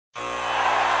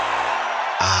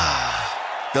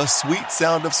The sweet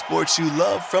sound of sports you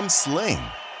love from Sling.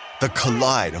 The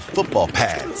collide of football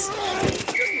pads.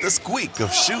 The squeak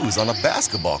of shoes on a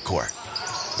basketball court.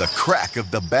 The crack of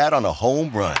the bat on a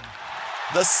home run.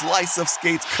 The slice of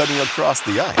skates cutting across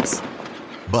the ice.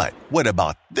 But what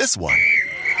about this one?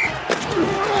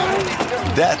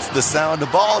 That's the sound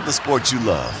of all the sports you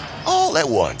love, all at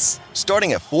once.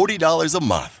 Starting at $40 a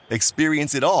month.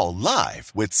 Experience it all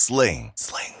live with Sling.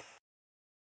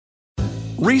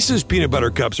 Reese's Peanut Butter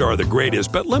Cups are the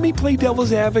greatest, but let me play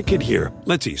devil's advocate here.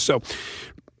 Let's see. So,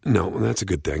 no, that's a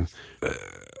good thing.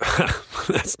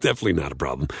 That's definitely not a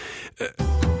problem.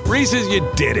 Reese's, you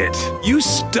did it. You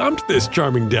stumped this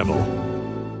charming devil.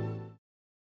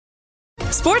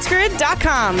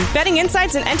 SportsGrid.com. Betting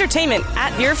insights and entertainment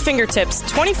at your fingertips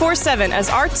 24/7 as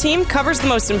our team covers the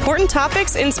most important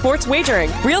topics in sports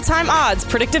wagering. Real-time odds,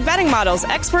 predictive betting models,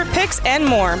 expert picks, and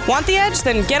more. Want the edge?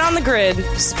 Then get on the grid.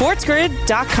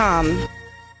 SportsGrid.com.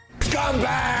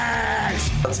 Scumbags!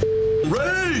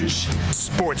 Rage!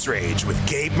 Sports Rage with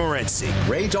Gabe Morency.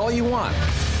 Rage all you want.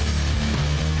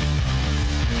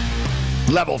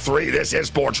 Level 3, this is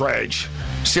Sports Rage.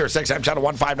 Sirius XM Channel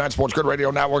 159 Sports Grid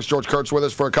Radio Networks. George Kurtz with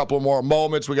us for a couple more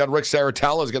moments. We got Ric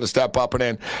Serritella is going to step up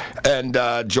and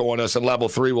join us. In Level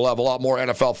 3, we'll have a lot more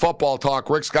NFL football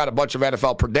talk. Ric's got a bunch of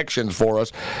NFL predictions for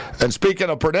us. And speaking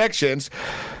of predictions,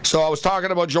 so I was talking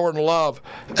about Jordan Love,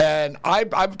 and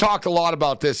I've talked a lot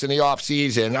about this in the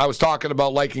offseason. I was talking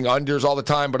about liking unders all the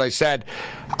time, but I said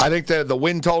I think the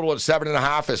win total at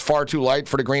 7.5 is far too light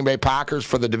for the Green Bay Packers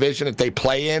for the division that they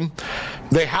play in.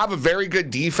 They have a very good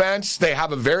defense. They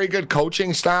have a very good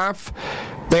coaching staff.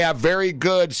 They have very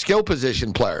good skill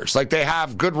position players. Like, they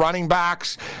have good running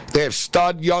backs. They have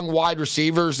stud young wide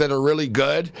receivers that are really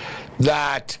good,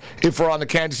 that if we're on the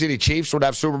Kansas City Chiefs would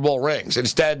have Super Bowl rings.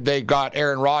 Instead, they got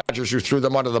Aaron Rodgers, who threw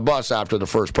them under the bus after the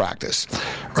first practice,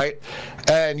 right?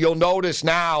 And you'll notice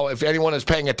now, if anyone is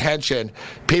paying attention,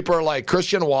 people are like,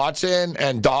 Christian Watson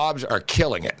and Dobbs are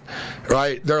killing it,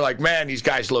 right? They're like, man, these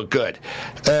guys look good.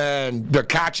 And they're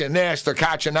catching this, they're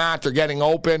catching that, they're getting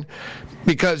open.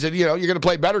 Because, you're going to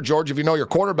play better, George, if you know your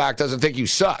quarterback doesn't think you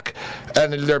suck.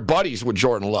 And they're buddies with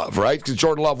Jordan Love, right? Because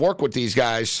Jordan Love worked with these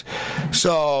guys.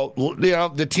 So,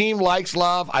 the team likes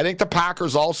Love. I think the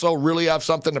Packers also really have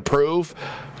something to prove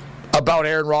about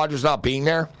Aaron Rodgers not being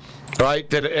there, right?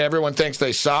 That everyone thinks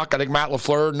they suck. I think Matt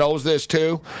LaFleur knows this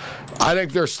too. I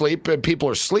think they're sleeping. People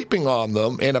are sleeping on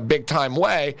them in a big-time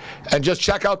way. And just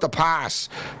check out the pass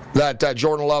that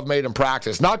Jordan Love made in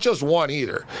practice. Not just one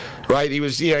either, right? He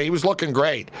was looking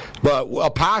great. But a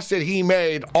pass that he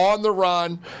made on the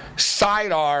run,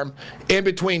 sidearm, in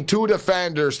between two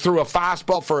defenders, threw a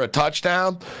fastball for a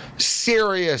touchdown.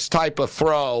 Serious type of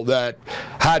throw that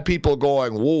had people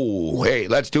going, whoa, hey,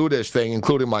 let's do this thing,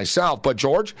 including myself. But,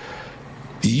 George,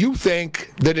 you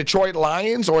think the Detroit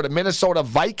Lions or the Minnesota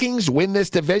Vikings win this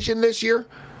division this year?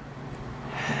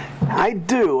 I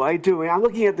do. I'm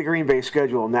looking at the Green Bay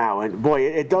schedule now, and boy,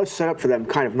 it does set up for them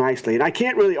kind of nicely. And I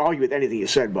can't really argue with anything you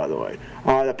said, by the way.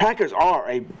 The Packers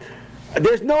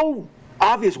there's no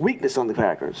obvious weakness on the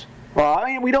Packers.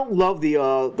 We don't love the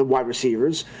wide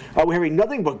receivers. We're hearing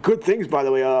nothing but good things, by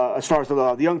the way, as far as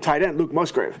the young tight end, Luke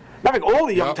Musgrave. Not like all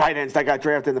the young tight ends that got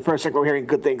drafted in the first second, we're hearing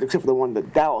good things, except for the one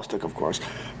that Dallas took, of course.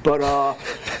 But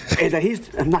and that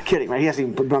I'm not kidding, right? He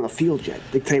hasn't even been on the field yet.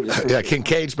 Yeah,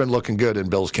 Kincaid's been looking good in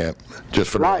Bills camp.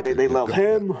 Just for right, they love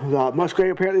him.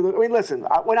 Musgrave apparently. Listen,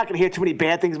 we're not going to hear too many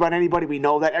bad things about anybody. We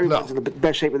know that everyone's in the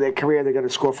best shape of their career. They're going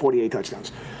to score 48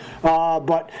 touchdowns.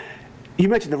 But you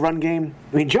mentioned the run game.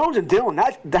 Jones and Dillon,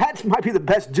 that might be the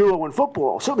best duo in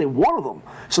football, certainly one of them.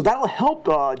 So that'll help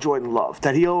Jordan Love,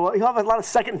 that he'll have a lot of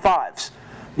second fives.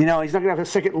 He's not going to have a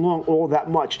second and long all that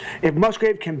much. If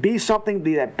Musgrave can be something,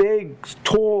 be that big,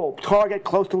 tall target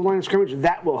close to the line of scrimmage,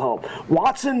 that will help.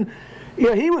 Watson,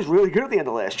 he was really good at the end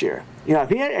of last year.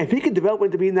 If he could develop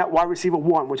into being that wide receiver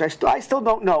one, which I still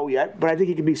don't know yet, but I think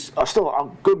he can be still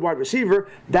a good wide receiver,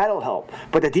 that'll help.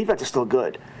 But the defense is still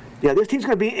good. This team's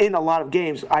going to be in a lot of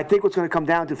games. I think what's going to come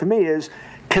down to, for me, is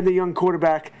can the young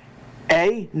quarterback,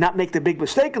 A, not make the big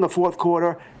mistake in the fourth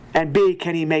quarter, and B,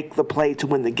 can he make the play to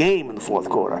win the game in the fourth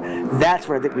quarter? That's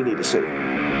what I think we need to see.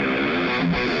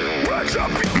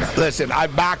 Listen, I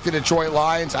backed the Detroit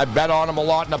Lions. I bet on them a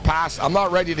lot in the past. I'm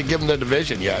not ready to give them the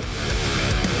division yet.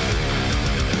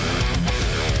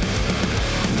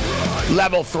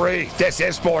 Level 3, this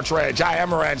is Sports Rage. I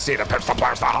am Morency, the pit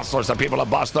footballers, the hustlers, the people that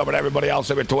bust them, and everybody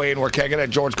else in between. We're kicking it.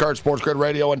 George Kurtz, Sports Grid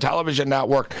Radio and Television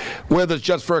Network, with us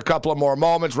just for a couple of more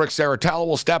moments. Ric Serritella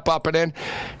will step up and in.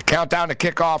 Countdown to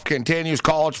kickoff continues.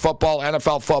 College football,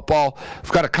 NFL football.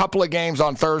 We've got a couple of games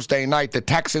on Thursday night. The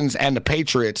Texans and the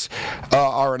Patriots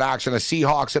are in action. The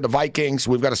Seahawks and the Vikings.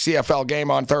 We've got a CFL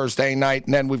game on Thursday night,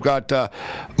 and then we've got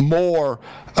more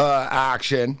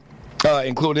action.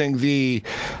 Including the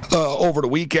over the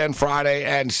weekend, Friday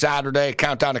and Saturday.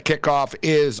 Countdown to kickoff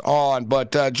is on.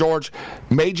 But, George,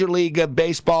 Major League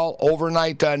Baseball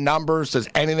overnight numbers. Does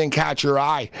anything catch your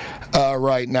eye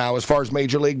right now as far as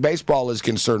Major League Baseball is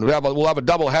concerned? We'll have a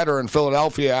doubleheader in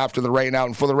Philadelphia after the rain out.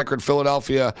 And for the record,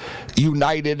 Philadelphia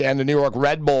United and the New York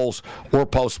Red Bulls were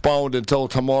postponed until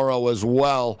tomorrow as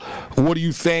well. What do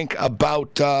you think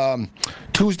about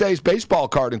Tuesday's baseball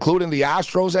card, including the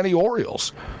Astros and the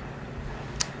Orioles?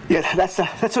 Yeah, that's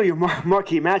your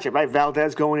marquee matchup, right?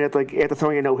 Valdez going after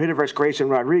throwing a no-hitter versus Grayson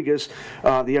Rodriguez.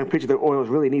 The young pitcher, the Orioles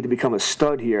really need to become a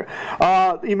stud here.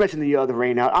 You mentioned the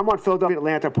rain out. I'm on Philadelphia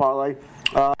Atlanta parlay.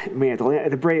 Man,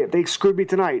 the Braves, they screwed me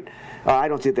tonight. I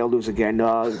don't think they'll lose again.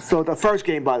 The first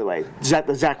game, by the way,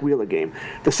 the Zach Wheeler game.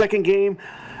 The second game,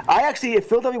 if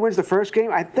Philadelphia wins the first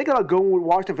game, I think I'll go with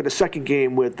Washington for the second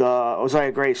game with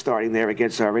Ozzie Gray starting there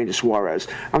against Ranger Suarez.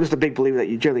 I'm just a big believer that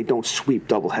you generally don't sweep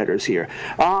doubleheaders here.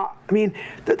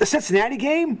 The Cincinnati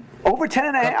game, over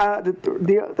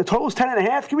 10.5. The total is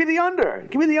 10.5. Give me the under.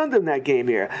 Give me the under in that game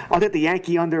here. I'll take the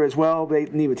Yankee under as well.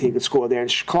 Neither team can score there.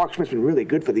 And Clark Schmidt's been really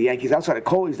good for the Yankees. Outside of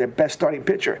Cole, he's their best starting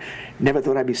pitcher. Never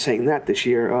thought I'd be saying that this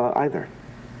year either.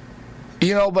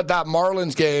 But that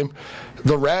Marlins game,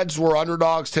 the Reds were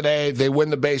underdogs today. They win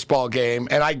the baseball game,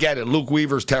 and I get it. Luke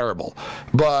Weaver's terrible.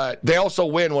 But they also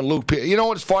win when Luke... You know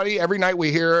what's funny? Every night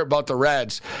we hear about the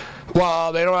Reds,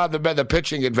 well, they don't have the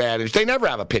pitching advantage. They never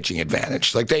have a pitching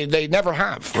advantage. They never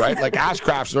have, right?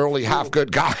 Ashcraft's an only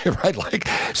half-good guy, right?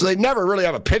 So they never really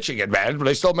have a pitching advantage, but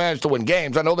they still manage to win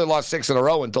games. I know they lost 6 in a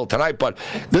row until tonight, but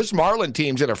this Marlin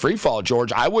team's in a free fall,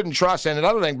 George. I wouldn't trust... And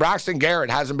another thing, Braxton Garrett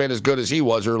hasn't been as good as he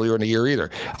was earlier in the year either.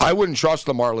 I wouldn't trust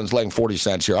the Marlins laying 40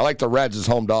 cents here. I like the Reds as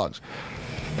home dogs.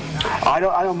 I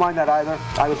don't mind that either.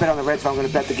 I would bet on the Reds if I'm going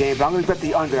to bet the game, but I'm going to bet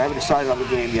the under. I haven't decided on the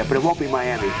game yet, but it won't be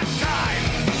Miami.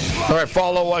 All right,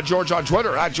 follow George on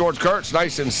Twitter, at George Kurtz,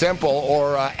 nice and simple,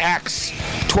 or X,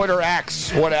 Twitter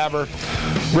X, whatever.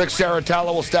 Ric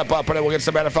Serritella will step up, and we'll get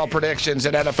some NFL predictions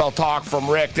and NFL talk from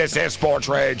Rick. This is Sports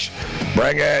Rage.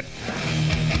 Bring it.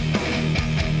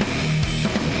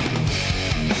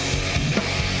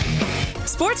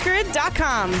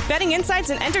 SportsGrid.com. Betting insights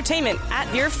and entertainment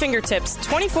at your fingertips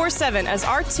 24/7 as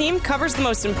our team covers the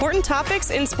most important topics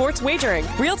in sports wagering.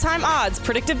 Real-time odds,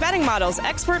 predictive betting models,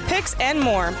 expert picks, and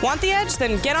more. Want the edge?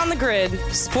 Then get on the grid.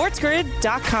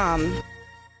 SportsGrid.com.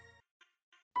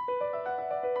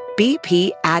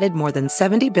 BP added more than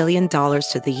 $70 billion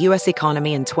to the U.S.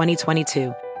 economy in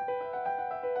 2022.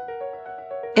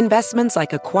 Investments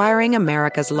like acquiring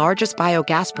America's largest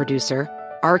biogas producer,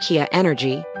 Archaea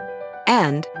Energy,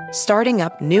 and starting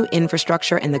up new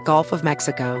infrastructure in the Gulf of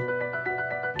Mexico.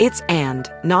 It's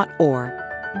and, not or.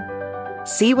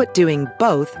 See what doing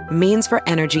both means for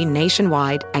energy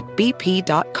nationwide at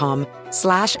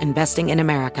bp.com/investing in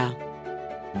America.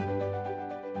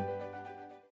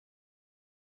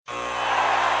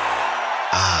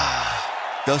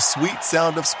 The sweet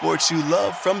sound of sports you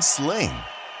love from Sling.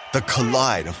 The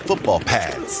collide of football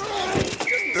pads.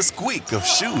 The squeak of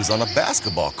shoes on a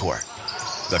basketball court.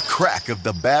 The crack of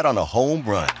the bat on a home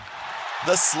run.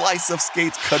 The slice of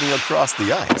skates cutting across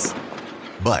the ice.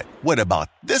 But what about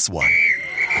this one?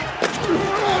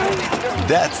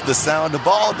 That's the sound of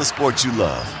all the sports you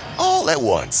love, all at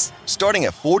once. Starting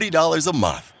at $40 a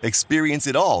month. Experience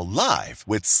it all live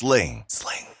with Sling.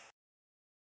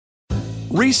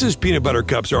 Reese's Peanut Butter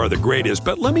Cups are the greatest,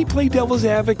 but let me play devil's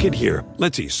advocate here.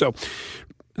 Let's see. So,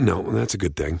 no, that's a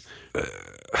good thing.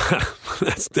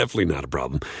 That's definitely not a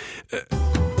problem.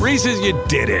 Reese's, you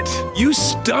did it. You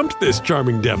stumped this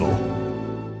charming devil.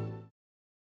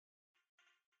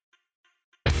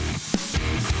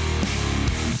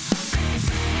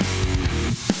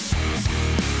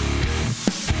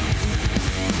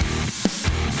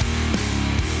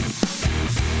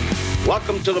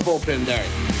 Welcome to the bullpen, Derek.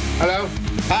 Hello?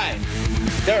 Hi.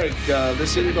 Derek,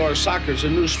 this indoor soccer is a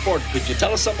new sport. Could you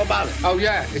tell us something about it? Oh,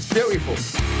 yeah, it's beautiful.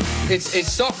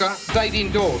 It's soccer played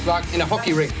indoors, like in a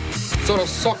hockey rink. Sort of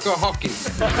soccer hockey.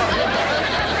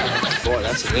 Boy,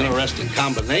 that's an interesting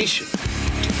combination.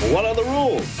 Well, what are the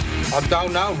rules? I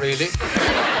don't know, really.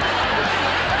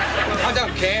 I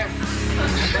don't care.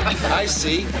 I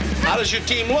see. How does your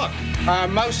team look?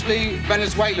 Mostly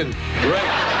Venezuelan. Great.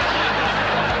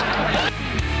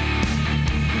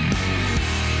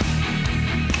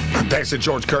 Thanks to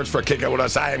George Kurtz for kicking it with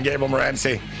us. I am Gabe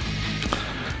Morency.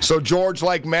 So George,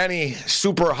 like many,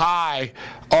 super high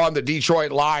on the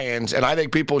Detroit Lions, and I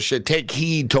think people should take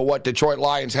heed to what Detroit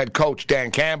Lions head coach Dan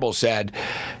Campbell said,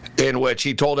 in which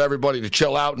he told everybody to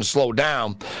chill out and slow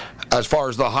down as far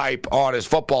as the hype on his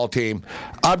football team.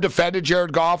 I've defended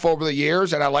Jared Goff over the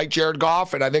years, and I like Jared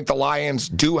Goff, and I think the Lions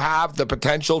do have the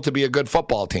potential to be a good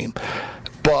football team.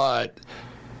 But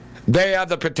they have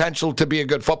the potential to be a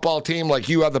good football team like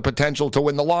you have the potential to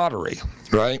win the lottery,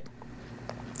 right?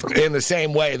 In the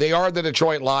same way, they are the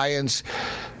Detroit Lions.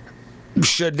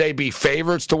 Should they be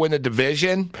favorites to win the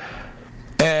division?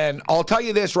 And I'll tell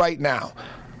you this right now.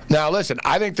 Now, listen,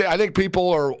 I think people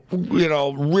are,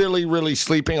 really, really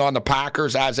sleeping on the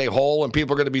Packers as a whole, and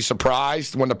people are going to be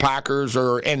surprised when the Packers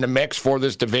are in the mix for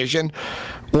this division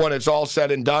when it's all said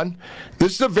and done.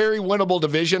 This is a very winnable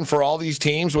division for all these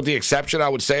teams, with the exception, I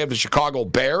would say, of the Chicago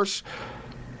Bears,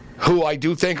 who I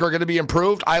do think are going to be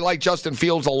improved. I like Justin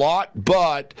Fields a lot,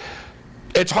 but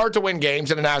it's hard to win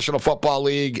games in the National Football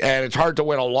League, and it's hard to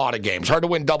win a lot of games. Hard to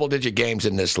win double-digit games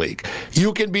in this league.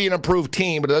 You can be an improved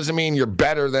team, but it doesn't mean you're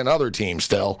better than other teams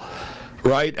still,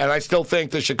 right? And I still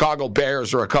think the Chicago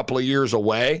Bears are a couple of years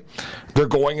away. They're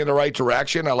going in the right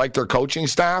direction. I like their coaching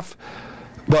staff.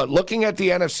 But looking at the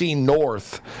NFC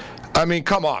North, I mean,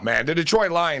 come on, man. The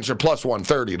Detroit Lions are plus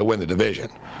 130 to win the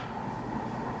division.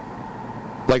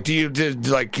 Like, do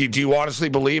you honestly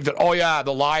believe that, oh, yeah,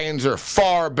 the Lions are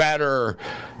far better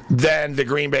than the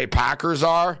Green Bay Packers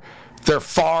are? They're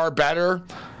far better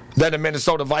than the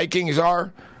Minnesota Vikings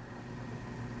are?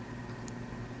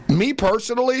 Me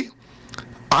personally,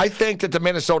 I think that the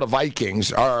Minnesota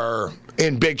Vikings are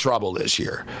in big trouble this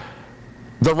year.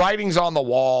 The writing's on the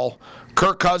wall.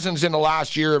 Kirk Cousins in the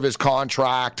last year of his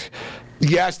contract.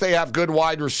 Yes, they have good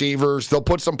wide receivers. They'll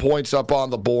put some points up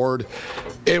on the board.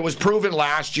 It was proven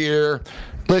last year.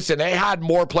 Listen, they had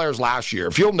more players last year.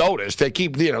 If you'll notice, they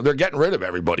keep, they're getting rid of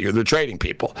everybody, or they're trading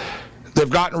people. They've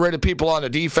gotten rid of people on the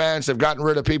defense. They've gotten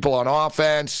rid of people on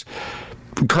offense.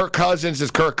 Kirk Cousins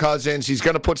is Kirk Cousins. He's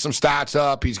going to put some stats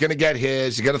up. He's going to get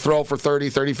his. He's going to throw for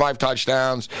 30, 35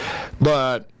 touchdowns.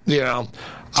 But,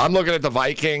 I'm looking at the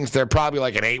Vikings. They're probably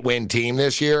like an 8-win team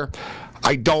this year.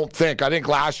 I think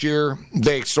last year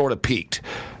they sort of peaked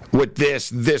with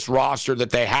this roster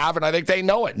that they have, and I think they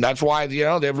know it. And that's why,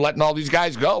 they're letting all these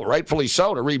guys go, rightfully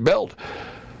so, to rebuild.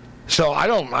 So I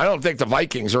don't think the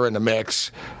Vikings are in the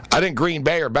mix. I think Green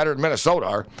Bay are better than Minnesota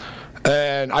are.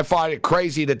 And I find it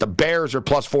crazy that the Bears are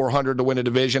plus 400 to win a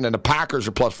division and the Packers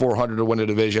are plus 400 to win a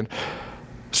division.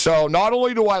 So not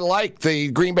only do I like the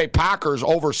Green Bay Packers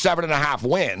over 7.5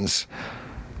 wins,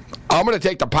 I'm going to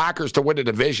take the Packers to win the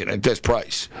division at this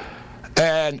price.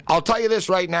 And I'll tell you this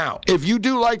right now. If you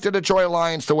do like the Detroit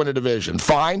Lions to win a division,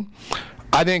 fine.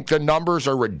 I think the numbers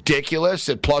are ridiculous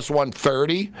at plus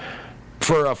 130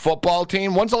 for a football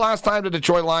team. When's the last time the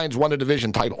Detroit Lions won a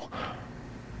division title?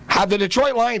 Have the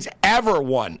Detroit Lions ever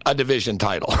won a division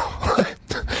title?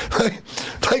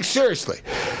 like, seriously.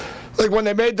 Like, when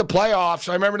they made the playoffs,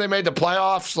 I remember they made the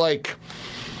playoffs,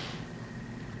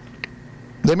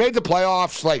 They made the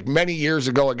playoffs many years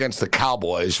ago against the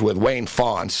Cowboys with Wayne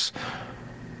Fonts.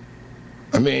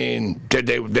 I mean, they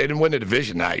didn't win the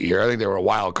division that year. I think they were a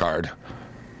wild card.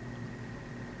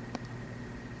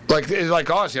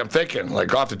 Honestly, I'm thinking,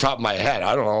 off the top of my head,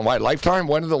 I don't know, my lifetime,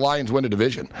 when did the Lions win a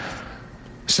division?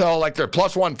 So, they're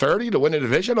plus 130 to win a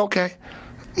division? Okay.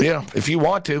 If you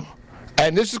want to.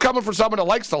 And this is coming from someone that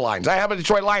likes the Lions. I have a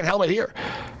Detroit Lion helmet here.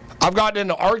 I've gotten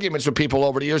into arguments with people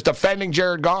over the years defending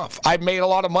Jared Goff. I've made a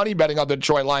lot of money betting on the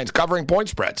Detroit Lions, covering point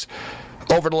spreads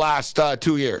over the last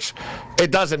 2 years. It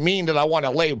doesn't mean that I want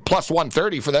to lay plus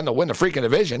 130 for them to win the freaking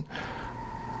division.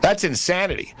 That's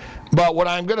insanity. But what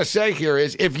I'm going to say here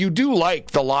is, if you do like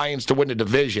the Lions to win the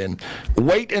division,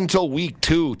 wait until week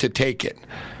 2 to take it.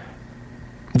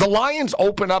 The Lions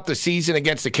open up the season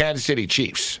against the Kansas City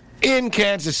Chiefs in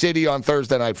Kansas City on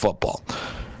Thursday Night Football.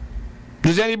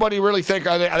 Does anybody really think,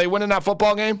 are they winning that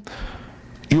football game?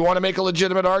 You want to make a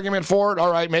legitimate argument for it?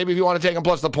 All right, maybe if you want to take them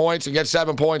plus the points and get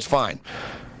 7 points, fine.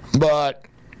 But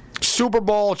Super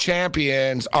Bowl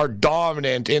champions are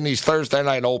dominant in these Thursday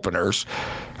night openers.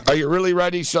 Are you really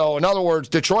ready? So, in other words,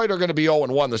 Detroit are going to be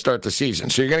 0-1 to start the season.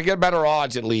 So you're going to get better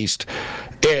odds at least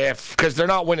because they're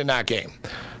not winning that game.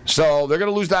 So they're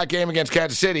going to lose that game against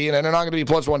Kansas City, and then they're not going to be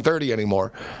plus 130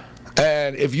 anymore.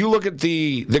 And if you look at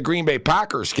the Green Bay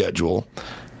Packers schedule,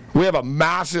 we have a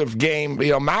massive game,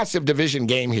 massive division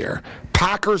game here.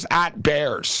 Packers at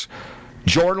Bears.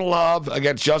 Jordan Love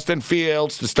against Justin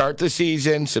Fields to start the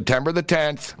season, September the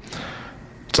 10th.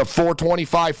 It's a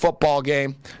 4:25 football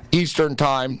game, Eastern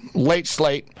time, late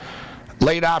slate,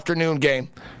 late afternoon game.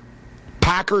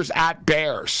 Packers at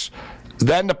Bears.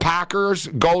 Then the Packers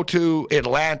go to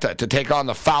Atlanta to take on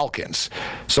the Falcons.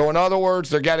 So in other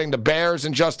words, they're getting the Bears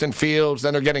and Justin Fields.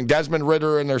 Then they're getting Desmond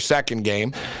Ridder in their second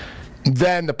game.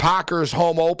 Then the Packers'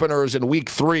 home openers in Week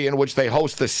 3, in which they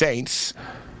host the Saints.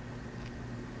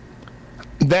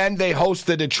 Then they host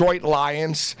the Detroit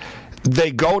Lions.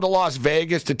 They go to Las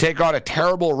Vegas to take on a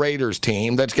terrible Raiders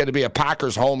team. That's going to be a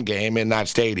Packers home game in that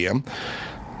stadium.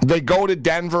 They go to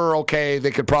Denver. Okay, they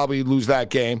could probably lose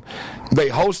that game. They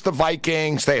host the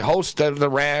Vikings. They host the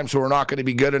Rams, who are not going to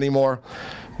be good anymore.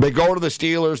 They go to the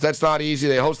Steelers. That's not easy.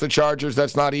 They host the Chargers.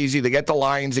 That's not easy. They get the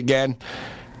Lions again.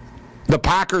 The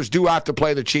Packers do have to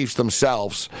play the Chiefs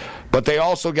themselves, but they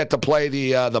also get to play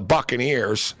the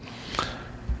Buccaneers.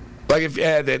 Like if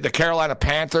the Carolina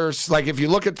Panthers, like if you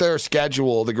look at their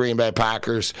schedule, the Green Bay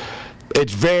Packers,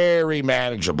 it's very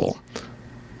manageable.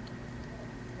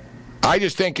 I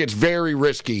just think it's very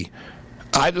risky.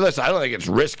 I don't think it's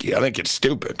risky. I think it's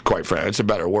stupid, quite frankly. It's a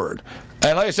better word.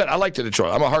 And like I said, I like the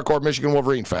Detroit. I'm a hardcore Michigan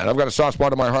Wolverine fan. I've got a soft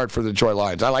spot in my heart for the Detroit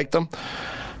Lions. I like them.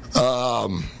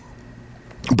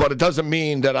 But it doesn't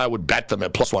mean that I would bet them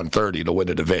at plus 130 to win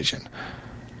a division.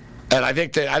 And I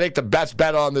think the best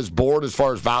bet on this board as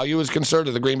far as value is concerned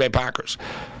are the Green Bay Packers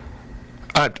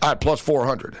at plus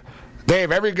 400. They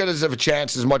have every good as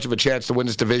much of a chance to win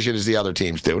this division as the other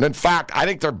teams do. And in fact, I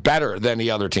think they're better than the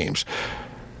other teams.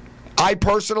 I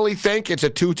personally think it's a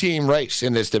two-team race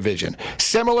in this division,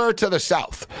 similar to the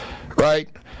South, right?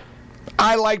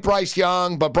 I like Bryce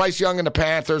Young, but Bryce Young and the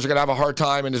Panthers are going to have a hard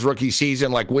time in his rookie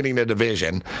season, like winning the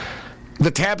division.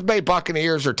 The Tampa Bay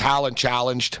Buccaneers are talent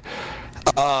challenged.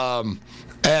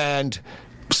 And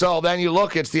so then you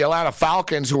look, it's the Atlanta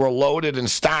Falcons, who are loaded and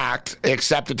stacked,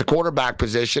 except at the quarterback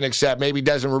position, except maybe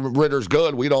Desmond Ridder's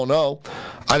good. We don't know.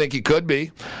 I think he could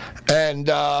be. And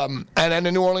then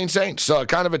the New Orleans Saints. So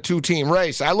kind of a two-team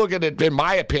race. I look at it, in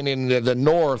my opinion, the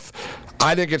North,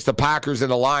 I think it's the Packers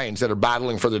and the Lions that are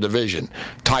battling for the division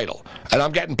title. And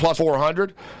I'm getting plus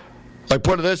 400. Like,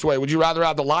 put it this way, would you rather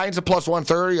have the Lions at plus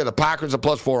 130 or the Packers at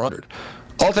plus 400?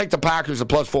 I'll take the Packers at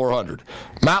plus 400.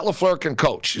 Matt LaFleur can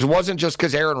coach. It wasn't just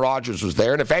because Aaron Rodgers was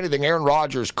there. And if anything, Aaron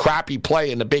Rodgers' crappy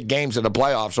play in the big games in the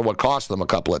playoffs are what cost them a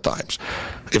couple of times.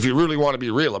 If you really want to be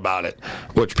real about it,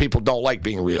 which people don't like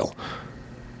being real.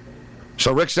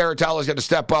 So Ric Serritella is going to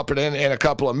step up in a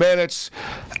couple of minutes.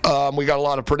 We got a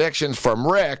lot of predictions from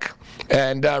Ric.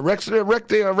 And Ric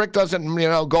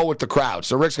doesn't go with the crowd.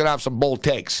 So Ric's going to have some bold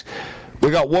takes. We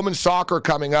got women's soccer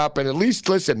coming up, and at least,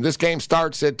 listen, this game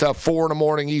starts at 4 in the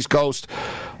morning East Coast,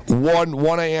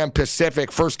 1 a.m.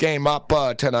 Pacific. First game up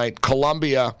tonight,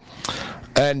 Colombia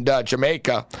and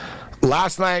Jamaica.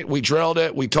 Last night, we drilled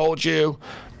it. We told you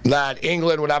that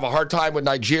England would have a hard time with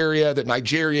Nigeria, that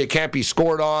Nigeria can't be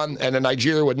scored on, and that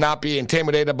Nigeria would not be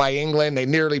intimidated by England. They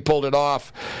nearly pulled it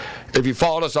off. If you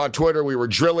followed us on Twitter, we were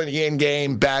drilling the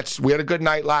in-game bets. We had a good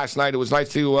night last night. It was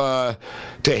nice to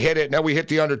hit it. Now we hit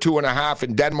the under 2.5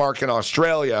 in Denmark and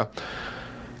Australia.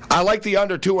 I like the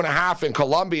under 2.5 in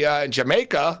Colombia and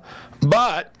Jamaica,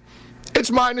 but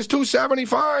it's minus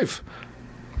 275.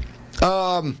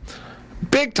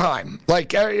 Big time.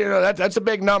 That's a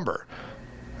big number.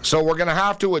 So we're going to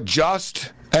have to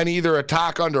adjust and either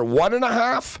attack under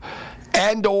 1.5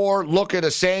 and or look at a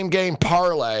same-game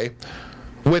parlay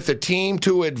with the team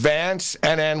to advance,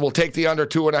 and then we'll take the under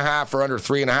 2.5 or under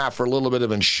 3.5 for a little bit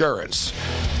of insurance.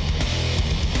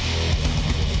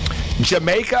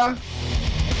 Jamaica,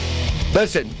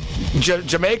 listen,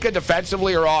 Jamaica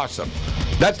defensively are awesome.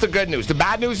 That's the good news. The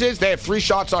bad news is they have 3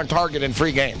 shots on target in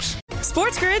 3 games.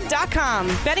 SportsGrid.com.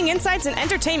 Betting insights and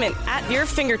entertainment at your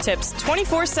fingertips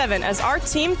 24/7 as our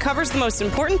team covers the most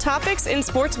important topics in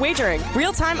sports wagering.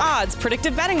 Real-time odds,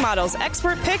 predictive betting models,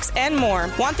 expert picks, and more.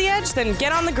 Want the edge? Then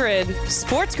get on the grid.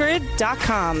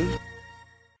 SportsGrid.com.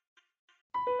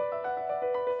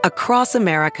 Across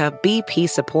America, BP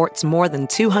supports more than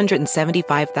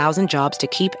 275,000 jobs to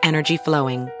keep energy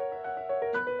flowing.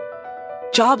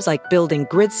 Jobs like building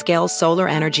grid-scale solar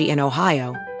energy in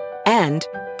Ohio and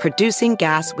producing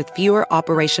gas with fewer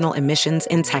operational emissions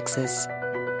in Texas.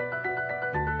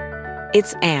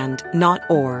 It's and, not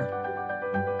or.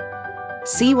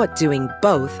 See what doing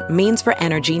both means for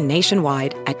energy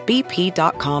nationwide at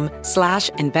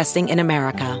bp.com/investing in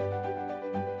America.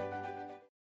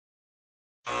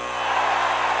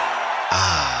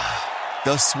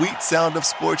 The sweet sound of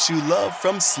sports you love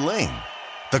from Sling.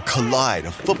 The collide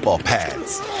of football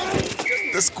pads.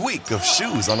 The squeak of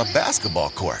shoes on a basketball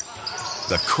court.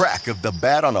 The crack of the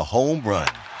bat on a home run.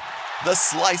 The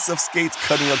slice of skates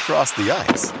cutting across the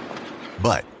ice.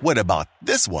 But what about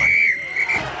this one?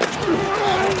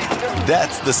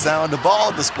 That's the sound of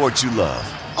all the sports you love,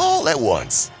 all at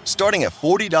once. Starting at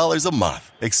 $40 a month.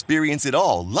 Experience it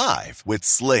all live with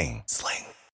Sling.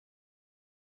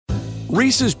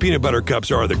 Reese's Peanut Butter Cups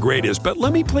are the greatest, but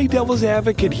let me play devil's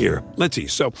advocate here. Let's see.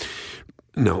 So,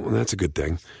 no, that's a good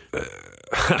thing.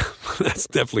 That's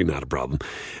definitely not a problem.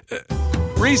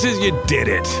 Reese's, you did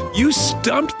it. You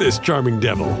stumped this charming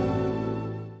devil.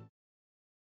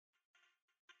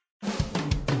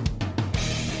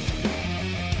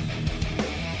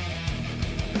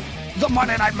 The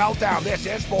Monday Night Meltdown. This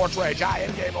is Sports Rage. I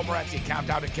am Gabe Morency.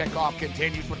 Countdown to kickoff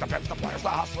continues with the pimps, the players, the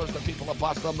hustlers, the people that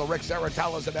bust them, the Ric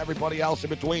Serritellas, and everybody else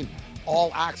in between.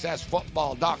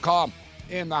 AllAccessFootball.com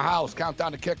in the house.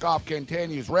 Countdown to kickoff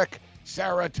continues. Ric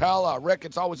Serritella. Rick,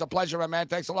 it's always a pleasure, my man.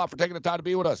 Thanks a lot for taking the time to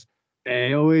be with us.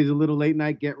 Hey, always a little late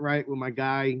night get right with my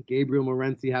guy, Gabriel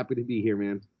Morency. Happy to be here,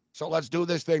 man. So let's do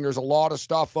this thing. There's a lot of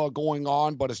stuff going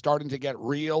on, but it's starting to get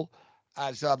real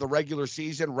as the regular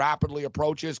season rapidly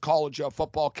approaches. College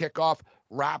football kickoff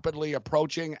rapidly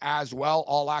approaching as well.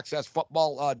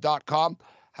 AllAccessFootball.com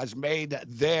has made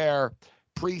their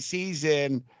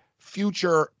preseason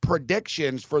future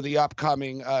predictions for the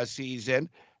upcoming season.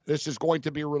 This is going to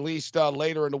be released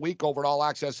later in the week over at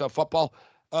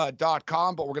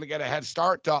AllAccessFootball.com, but we're going to get a head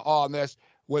start on this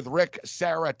with Ric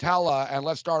Serritella, and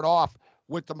let's start off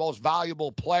with the most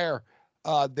valuable player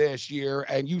this year.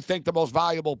 And you think the most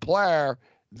valuable player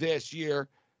this year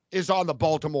is on the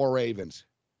Baltimore Ravens?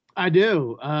 I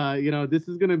do. This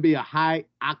is going to be a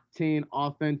high-octane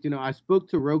offense. I spoke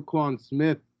to Roquan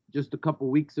Smith just a couple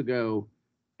weeks ago,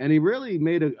 and he really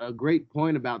made a great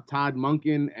point about Todd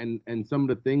Monken and some of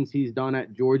the things he's done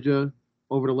at Georgia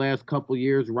over the last couple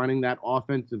years running that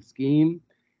offensive scheme.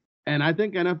 And I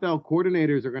think NFL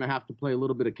coordinators are going to have to play a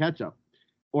little bit of catch-up,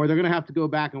 or they're going to have to go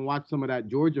back and watch some of that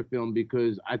Georgia film,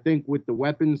 because I think with the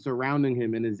weapons surrounding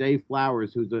him and Zay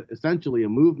Flowers, who's essentially a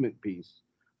movement piece,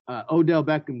 Odell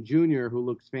Beckham Jr., who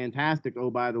looks fantastic, oh,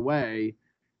 by the way,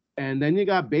 and then you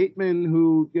got Bateman,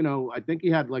 who, I think he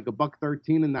had like a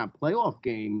 $113 in that playoff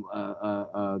game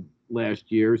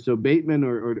last year. So Bateman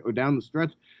or down the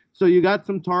stretch. So you got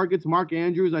some targets. Mark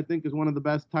Andrews, I think, is one of the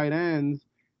best tight ends.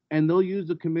 And they'll use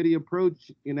a committee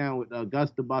approach, with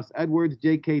Gus the Bus Edwards,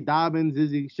 J.K. Dobbins.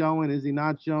 Is he showing? Is he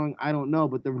not showing? I don't know.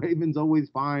 But the Ravens always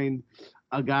find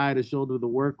a guy to shoulder the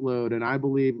workload. And I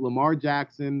believe Lamar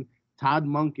Jackson, Todd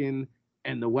Monken,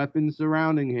 and the weapons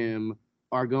surrounding him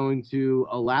are going to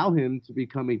allow him to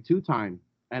become a two-time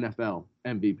NFL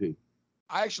MVP.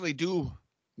 I actually do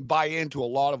buy into a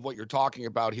lot of what you're talking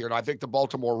about here. And I think the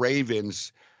Baltimore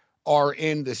Ravens are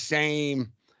in the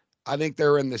same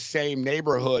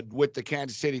neighborhood with the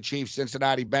Kansas City Chiefs,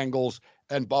 Cincinnati Bengals,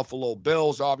 and Buffalo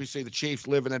Bills. Obviously, the Chiefs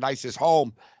live in the nicest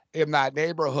home in that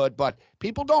neighborhood, but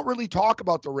people don't really talk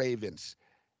about the Ravens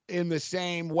in the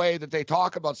same way that they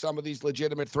talk about some of these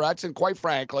legitimate threats. And quite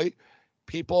frankly,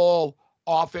 people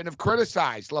often have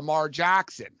criticized Lamar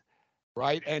Jackson,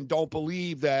 right? And don't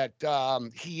believe that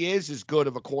he is as good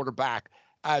of a quarterback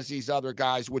as these other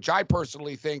guys, which I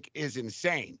personally think is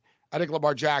insane. I think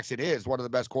Lamar Jackson is one of the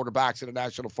best quarterbacks in the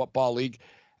National Football League.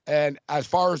 And as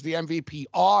far as the MVP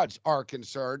odds are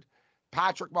concerned,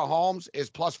 Patrick Mahomes is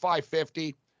plus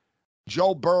 550.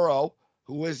 Joe Burrow,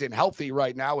 who isn't healthy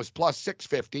right now, is plus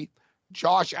 650.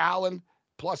 Josh Allen,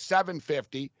 plus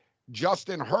 750.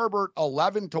 Justin Herbert,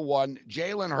 11-1.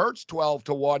 Jalen Hurts,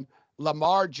 12-1.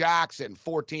 Lamar Jackson,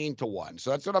 14-1. So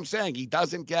that's what I'm saying. He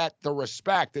doesn't get the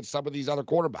respect that some of these other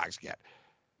quarterbacks get.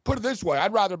 Put it this way,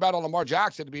 I'd rather bet on Lamar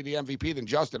Jackson to be the MVP than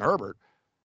Justin Herbert.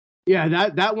 Yeah,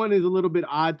 that one is a little bit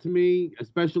odd to me,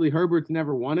 especially Herbert's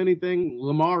never won anything.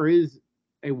 Lamar is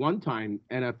a one-time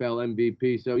NFL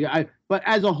MVP. So, yeah, but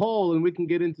as a whole, and we can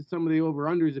get into some of the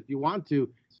over-unders if you want to,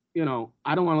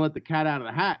 I don't want to let the cat out of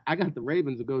the hat. I got the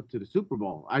Ravens to go to the Super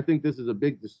Bowl. I think this is a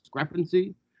big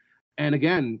discrepancy. And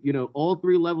again, all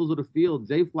three levels of the field,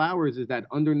 Zay Flowers is that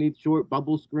underneath short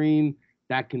bubble screen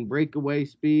that can break away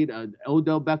speed.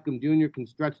 Odell Beckham Jr. can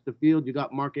stretch the field. You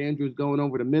got Mark Andrews going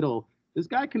over the middle. This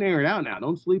guy can air it out now.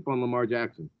 Don't sleep on Lamar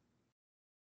Jackson.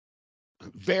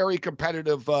 Very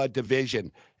competitive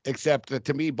division, except that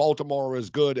to me, Baltimore is as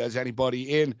good as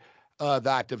anybody in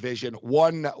that division.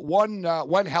 One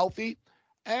healthy,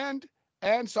 and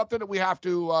something that we have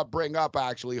to bring up,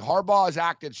 actually. Harbaugh has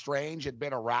acted strange and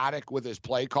been erratic with his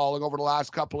play calling over the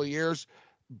last couple of years,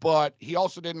 but he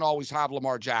also didn't always have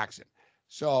Lamar Jackson.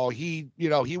 So he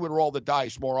would roll the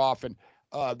dice more often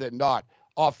than not.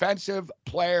 Offensive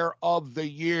Player of the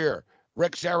Year.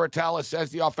 Ric Serritella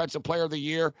says the offensive player of the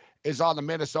year is on the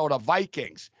Minnesota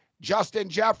Vikings. Justin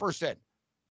Jefferson.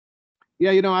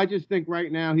 Yeah, I just think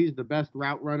right now he's the best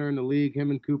route runner in the league, him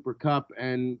and Cooper Kupp,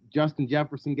 and Justin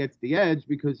Jefferson gets the edge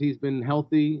because he's been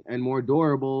healthy and more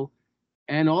durable.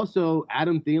 And also,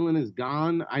 Adam Thielen is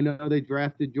gone. I know they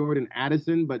drafted Jordan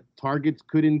Addison, but targets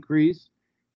could increase.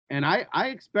 And I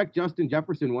expect Justin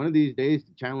Jefferson one of these days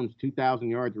to challenge 2,000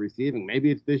 yards receiving.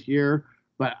 Maybe it's this year.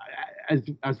 But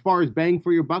as far as bang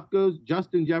for your buck goes,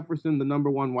 Justin Jefferson, the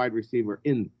number one wide receiver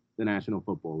in the National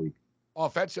Football League.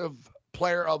 Offensive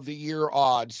player of the year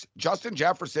odds. Justin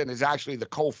Jefferson is actually the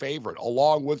co-favorite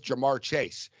along with Jamar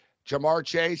Chase. Jamar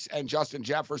Chase and Justin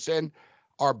Jefferson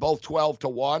are both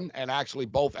 12-1 and actually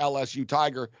both LSU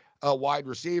Tiger wide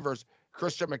receivers.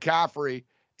 Christian McCaffrey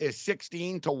is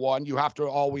 16-1. You have to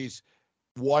always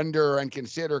wonder and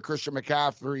consider Christian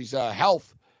McCaffrey's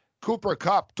health. Cooper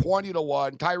Kupp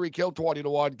 20-1, Tyreek Hill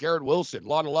 20-1, Garrett Wilson. A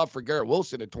lot of love for Garrett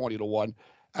Wilson at 20-1.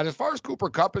 And as far as Cooper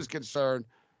Kupp is concerned,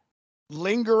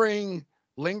 lingering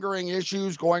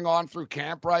issues going on through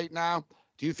camp right now.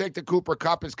 Do you think that Cooper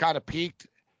Kupp has kind of peaked?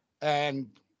 And,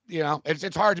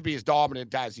 it's hard to be as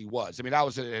dominant as he was. I mean, that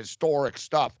was historic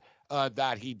stuff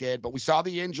that he did. But we saw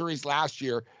the injuries last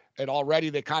year, and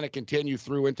already they kind of continue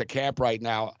through into camp right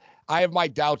now. I have my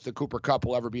doubts that Cooper Kupp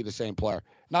will ever be the same player.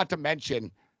 Not to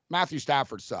mention, Matthew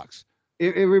Stafford sucks.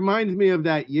 It reminds me of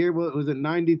that year. Was it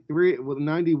 93? Well,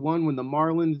 91 when the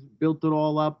Marlins built it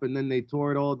all up and then they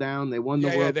tore it all down. They won the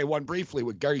World. Yeah, they won briefly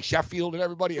with Gary Sheffield and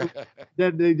everybody.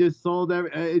 That they just sold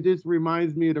it just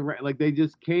reminds me of they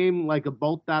just came like a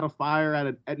bolt out of fire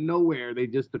at nowhere. They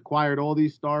just acquired all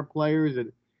these star players. It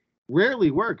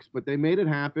rarely works, but they made it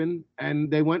happen,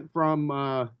 and they went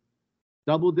from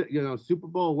Super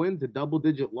Bowl win to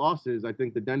double-digit losses. I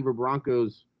think the Denver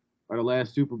Broncos are the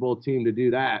last Super Bowl team to do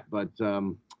that. But,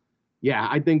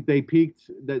 I think they peaked.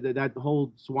 That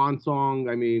whole swan song,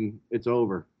 I mean, it's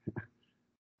over.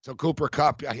 So Cooper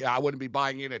Kupp, I wouldn't be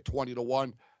buying in at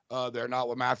 20-1. They're not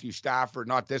with Matthew Stafford,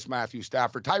 not this Matthew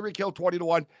Stafford. Tyreek Hill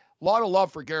 20-1. A lot of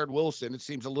love for Garrett Wilson. It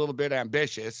seems a little bit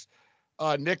ambitious.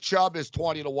 Nick Chubb is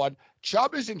 20-1.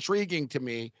 Chubb is intriguing to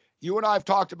me. You and I have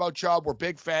talked about Chubb. We're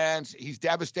big fans. He's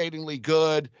devastatingly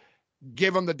good.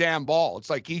 Give him the damn ball. It's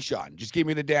like Keyshawn. Just give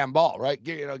me the damn ball, right?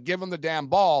 Give him the damn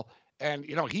ball, and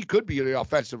he could be the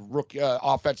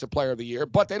offensive player of the year.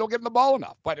 But they don't give him the ball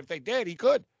enough. But if they did, he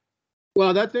could.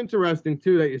 Well, that's interesting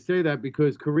too that you say that,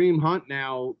 because Kareem Hunt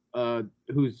now,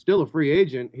 who's still a free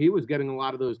agent, he was getting a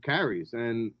lot of those carries,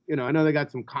 and I know they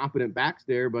got some competent backs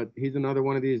there, but he's another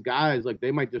one of these guys. Like,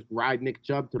 they might just ride Nick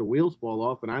Chubb till the wheels fall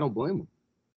off, and I don't blame him.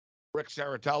 Ric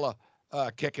Serritella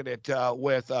kicking it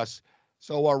with us.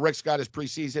 So Rick's got his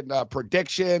preseason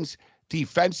predictions.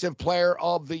 Defensive player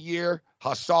of the year,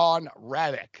 Hassan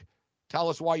Reddick. Tell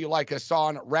us why you like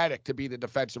Hassan Reddick to be the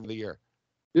defensive of the year.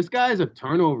 This guy is a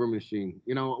turnover machine.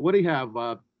 What do you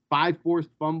have? 5 forced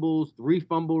fumbles, 3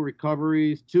 fumble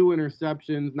recoveries, 2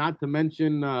 interceptions, not to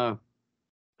mention, I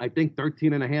think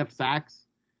 13.5 sacks.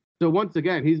 So once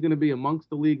again, he's going to be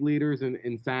amongst the league leaders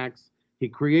in sacks. He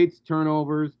creates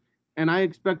turnovers. And I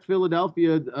expect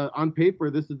Philadelphia, on paper,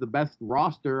 this is the best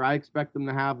roster. I expect them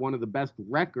to have one of the best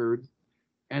records.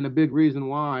 And a big reason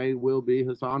why will be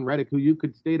Hassan Reddick, who you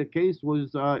could state a case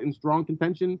was in strong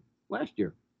contention last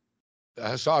year.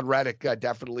 Hassan Reddick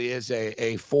definitely is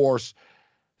a force.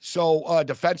 So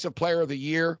defensive player of the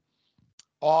year,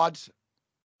 odds,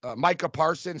 Micah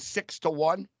Parsons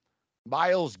 6-1,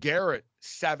 Myles Garrett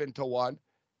 7-1,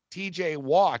 TJ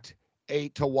Watt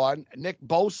 8-1, Nick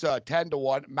Bosa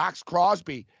 10-1, Max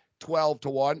Crosby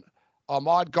 12-1,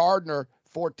 Ahmad Gardner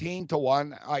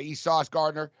 14-1, i.e. Sauce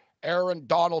Gardner, Aaron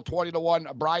Donald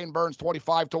 20-1, Brian Burns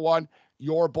 25-1,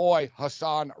 your boy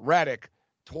Hassan Reddick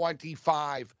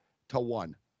 25-1.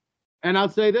 And I'll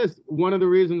say this, one of the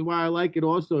reasons why I like it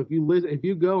also, if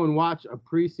you go and watch a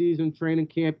preseason training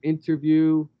camp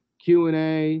interview,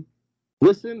 Q&A,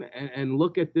 listen and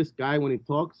look at this guy when he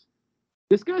talks.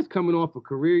 This guy's coming off a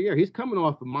career year. He's coming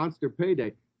off a monster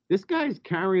payday. This guy's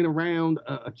carrying around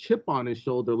a chip on his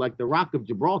shoulder like the Rock of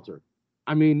Gibraltar.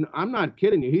 I mean, I'm not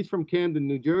kidding you. He's from Camden,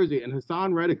 New Jersey, and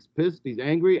Hassan Reddick's pissed. He's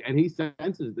angry, and he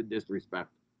senses the disrespect.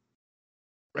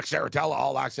 Ric Serritella,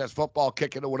 All Access Football,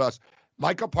 kicking it with us.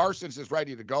 Micah Parsons is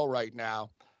ready to go right now.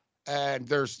 And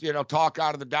there's, talk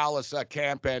out of the Dallas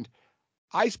camp. And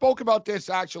I spoke about this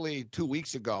actually 2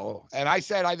 weeks ago. And I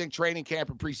said I think training camp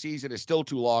and preseason is still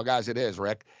too long as it is,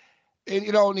 Rick. And,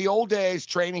 in the old days,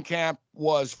 training camp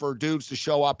was for dudes to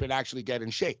show up and actually get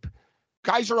in shape.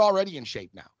 Guys are already in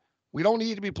shape now. We don't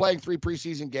need to be playing 3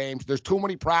 preseason games. There's too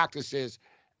many practices.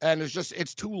 And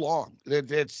it's too long.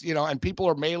 It's, and people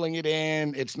are mailing it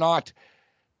in. It's not,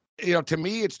 to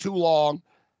me, it's too long.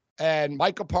 And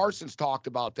Michael Parsons talked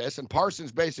about this, and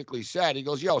Parsons basically said, he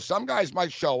goes, some guys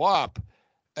might show up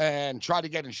and try to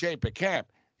get in shape at camp.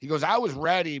 He goes, I was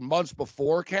ready months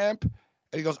before camp.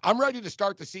 And he goes, I'm ready to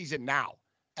start the season now.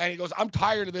 And he goes, I'm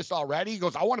tired of this already. He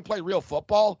goes, I want to play real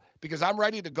football because I'm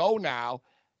ready to go now.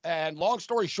 And long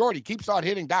story short, he keeps on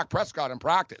hitting Dak Prescott in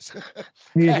practice.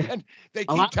 And they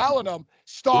keep telling him,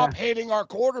 stop hitting our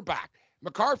quarterback.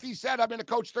 McCarthy said, I've been a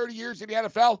coach 30 years in the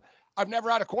NFL. I've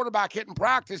never had a quarterback hit in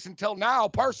practice until now.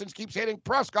 Parsons keeps hitting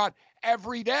Prescott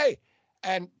every day.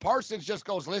 And Parsons just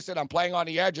goes, listen, I'm playing on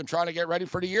the edge. I'm trying to get ready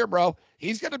for the year, bro.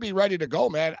 He's going to be ready to go,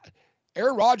 man.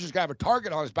 Aaron Rodgers is going to have a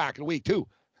target on his back in week 2.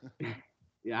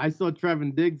 Yeah, I saw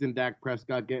Trevin Diggs and Dak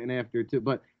Prescott getting after it too.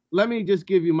 But let me just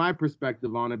give you my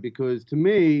perspective on it, because to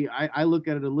me, I look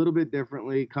at it a little bit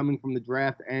differently, coming from the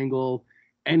draft angle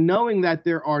and knowing that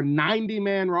there are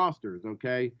 90-man rosters,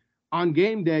 okay? On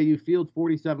game day, you field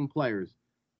 47 players.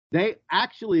 They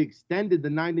actually extended the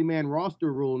 90-man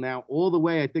roster rule now all the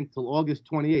way, I think, till August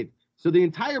 28th. So the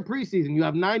entire preseason, you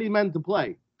have 90 men to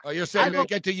play. Oh, you're saying they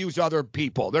get to use other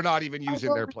people. They're not even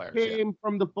using their players. It came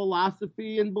from the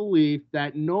philosophy and belief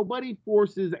that nobody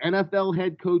forces NFL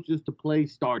head coaches to play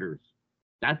starters.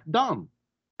 That's dumb.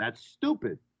 That's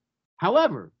stupid.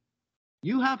 However,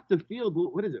 you have to field,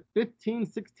 15,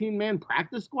 16-man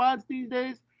practice squads these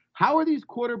days? How are these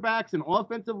quarterbacks and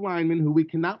offensive linemen, who we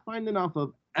cannot find enough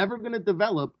of, ever going to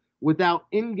develop without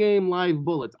in-game live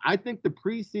bullets? I think the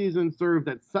preseason served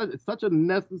at such a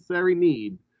necessary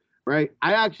need, right?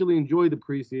 I actually enjoy the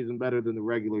preseason better than the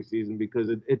regular season because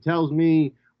it tells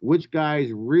me which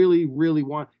guys really, really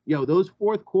want. Those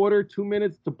fourth quarter, 2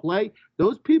 minutes to play,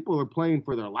 those people are playing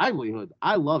for their livelihood.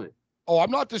 I love it. Oh,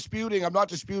 I'm not disputing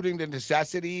the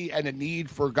necessity and the need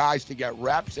for guys to get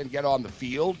reps and get on the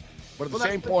field. But at the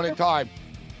same point in time,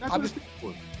 but I'm just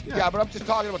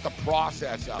talking about the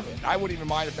process of it. I wouldn't even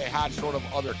mind if they had sort of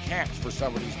other camps for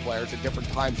some of these players at different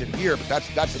times in the year, but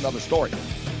that's another story.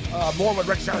 More with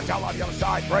Ric Serritella on the other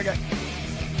side. Bring it.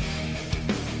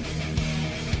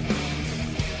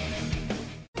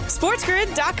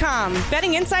 SportsGrid.com.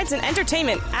 Betting insights and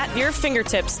entertainment at your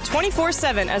fingertips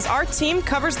 24/7 as our team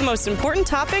covers the most important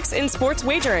topics in sports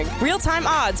wagering. Real-time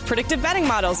odds, predictive betting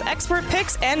models, expert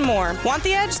picks, and more. Want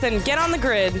the edge? Then get on the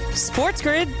grid.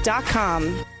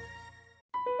 SportsGrid.com.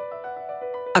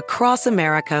 Across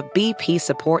America, BP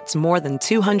supports more than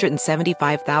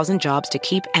 275,000 jobs to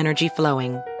keep energy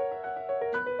flowing.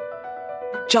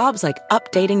 Jobs like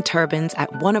updating turbines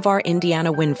at one of our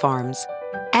Indiana wind farms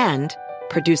and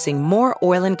producing more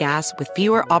oil and gas with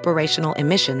fewer operational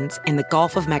emissions in the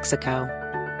Gulf of Mexico.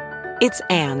 It's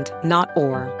and, not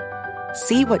or.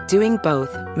 See what doing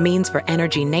both means for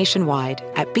energy nationwide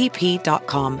at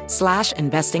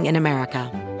bp.com/investing in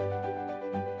America.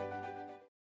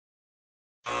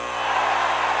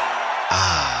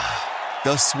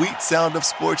 The sweet sound of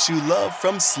sports you love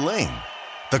from Sling.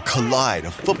 The collide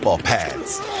of football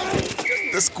pads.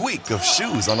 The squeak of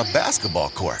shoes on a basketball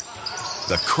court.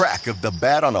 The crack of the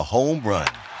bat on a home run.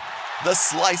 The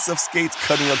slice of skates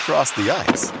cutting across the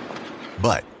ice.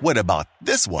 But what about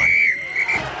this one?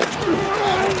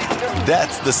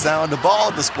 That's the sound of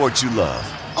all the sports you love,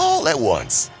 all at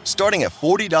once. Starting at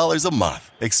 $40 a month.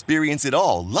 Experience it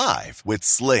all live with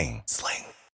Sling.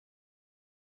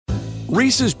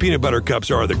 Reese's peanut butter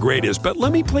cups are the greatest, but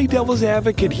let me play devil's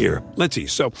advocate here. Let's see.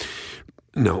 So,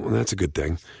 no, that's a good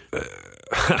thing.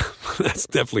 That's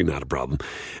definitely not a problem.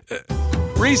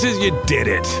 Reese's, you did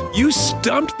it. You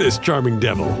stumped this charming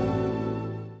devil.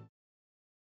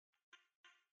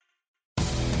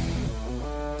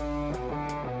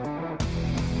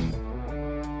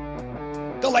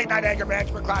 The late night anger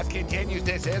management class continues.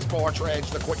 This is Sports Rage.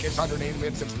 The quickest 180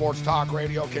 minutes of sports talk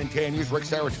radio continues. Ric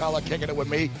Serritella kicking it with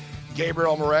me,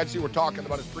 Gabriel Morency. We're talking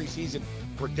about his preseason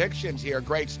predictions here.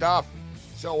 Great stuff.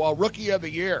 So, Rookie of the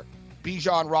Year,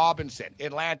 Bijan Robinson,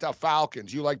 Atlanta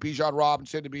Falcons. You like Bijan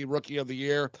Robinson to be Rookie of the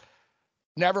Year?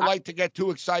 Never like to get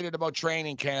too excited about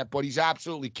training camp, but he's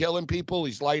absolutely killing people.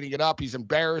 He's lighting it up. He's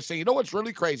embarrassing. You know what's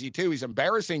really crazy, too? He's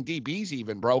embarrassing DBs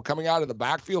even, bro, coming out of the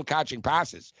backfield, catching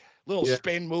passes. Little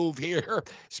spin move here,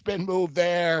 spin move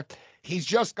there. He's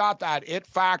just got that it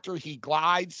factor. He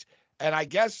glides. And I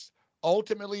guess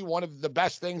ultimately one of the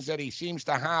best things that he seems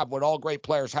to have, what all great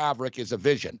players have, Rick, is a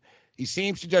vision. He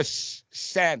seems to just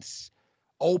sense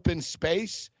open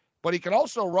space, but he can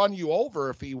also run you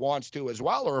over if he wants to as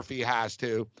well, or if he has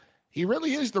to. He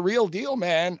really is the real deal,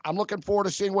 man. I'm looking forward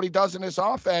to seeing what he does in this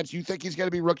offense. You think he's going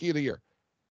to be Rookie of the Year?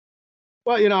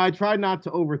 Well, I try not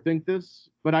to overthink this,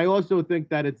 but I also think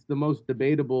that it's the most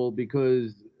debatable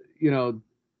because,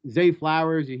 Zay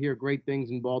Flowers, you hear great things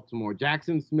in Baltimore.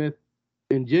 Jackson Smith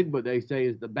and Jigba, they say,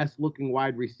 is the best-looking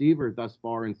wide receiver thus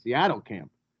far in Seattle camp.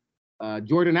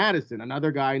 Jordan Addison,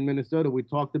 another guy in Minnesota we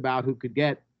talked about who could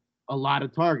get a lot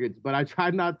of targets, but I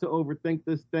tried not to overthink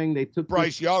this thing. They took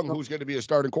Bryce Young, who's going to be a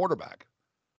starting quarterback.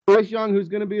 Bryce Young, who's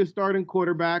going to be a starting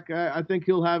quarterback. I think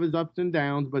he'll have his ups and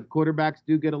downs, but quarterbacks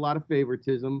do get a lot of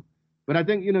favoritism. But I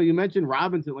think, you mentioned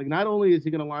Robinson. Like, not only is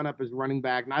he going to line up as running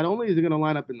back, not only is he going to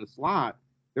line up in the slot,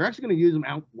 they're actually going to use him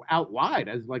out wide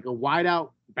as like a wide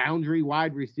out boundary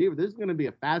wide receiver. This is going to be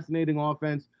a fascinating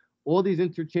offense. All these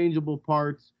interchangeable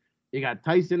parts. You got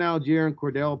Tyson Algier and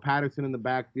Cordell Patterson in the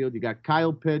backfield. You got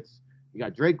Kyle Pitts. You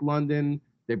got Drake London.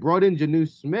 They brought in Janu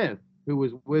Smith, who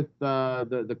was with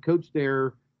the coach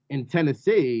there in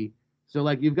Tennessee. So,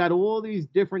 like, you've got all these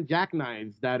different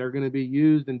jackknives that are going to be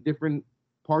used in different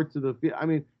parts of the field. I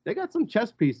mean, they got some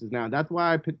chess pieces now. That's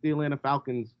why I picked the Atlanta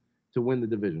Falcons to win the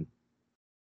division.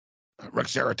 Ric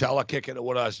Serritella kicking it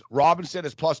with us. Robinson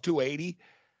is plus 280.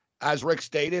 As Rick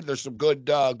stated, there's some good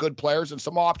players and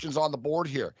some options on the board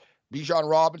here. Bijan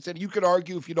Robinson, you could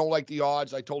argue if you don't like the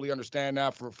odds. I totally understand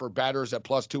that for bettors at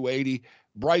plus 280.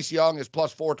 Bryce Young is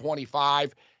plus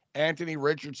 425. Anthony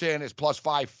Richardson is plus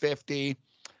 550.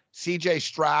 C.J.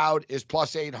 Stroud is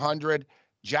plus 800.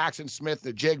 Jackson Smith,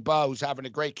 the Jigba, who's having a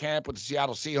great camp with the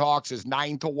Seattle Seahawks, is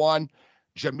 9-1.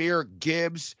 Jahmyr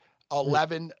Gibbs,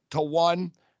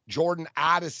 11-1. Jordan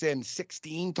Addison,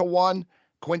 16-1.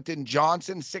 Quentin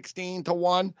Johnson,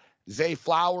 16-1. Zay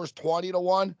Flowers,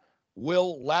 20-1.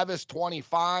 Will Levis,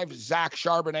 25. Zach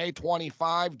Charbonnet,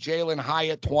 25. Jalen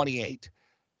Hyatt, 28.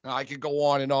 Now, I could go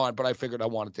on and on, but I figured I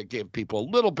wanted to give people a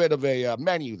little bit of a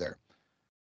menu there.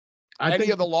 Any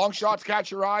of the long shots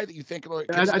catch your eye that you think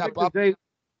can step up?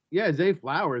 Zay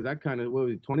Flowers, that kind of,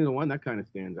 20-1, that kind of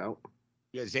stands out.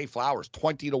 Yeah, Zay Flowers,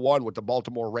 20-1 with the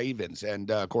Baltimore Ravens. And,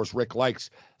 of course, Rick likes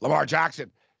Lamar Jackson.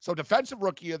 So, Defensive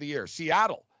Rookie of the Year,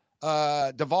 Seattle,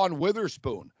 Devon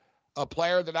Witherspoon, a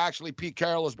player that actually Pete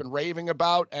Carroll has been raving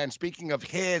about. And speaking of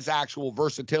his actual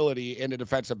versatility in the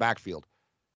defensive backfield.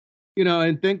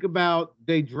 And think about,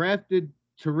 they drafted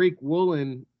Tariq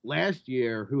Woolen last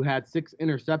year, who had 6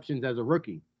 interceptions as a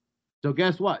rookie. So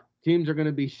guess what? Teams are going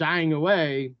to be shying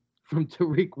away from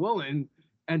Tariq Woolen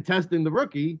and testing the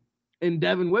rookie in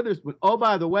Devon Witherspoon. Oh,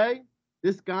 by the way,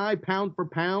 this guy, pound for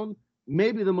pound,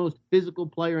 maybe the most physical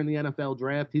player in the NFL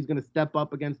draft. He's going to step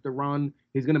up against the run.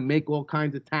 He's going to make all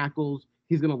kinds of tackles.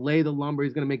 He's going to lay the lumber.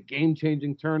 He's going to make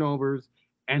game-changing turnovers.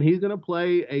 And he's going to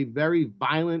play a very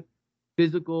violent,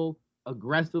 physical,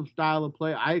 aggressive style of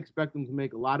play. I expect him to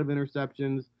make a lot of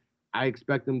interceptions. I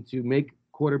expect him to make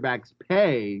quarterbacks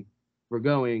pay for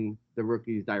going the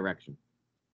rookie's direction.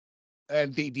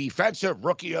 And the Defensive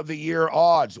Rookie of the Year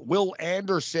odds, Will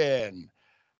Anderson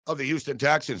of the Houston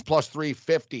Texans, plus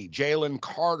 350. Jalen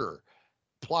Carter,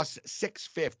 plus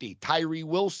 650. Tyree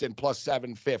Wilson, plus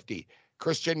 750.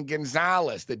 Christian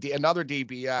Gonzalez, another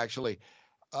DB, actually,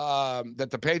 that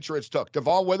the Patriots took.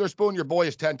 Devon Witherspoon, your boy,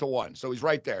 is 10-1. So he's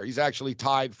right there. He's actually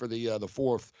tied for the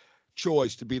fourth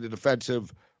choice to be the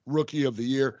Defensive Rookie of the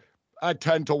Year at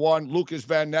 10-1. Lucas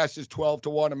Van Ness is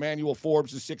 12-1. Emmanuel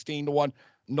Forbes is 16-1.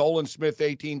 Nolan Smith,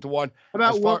 18-1. How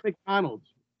about Will McDonald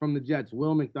from the Jets?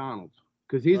 Will McDonald.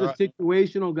 Because he's a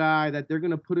situational guy that they're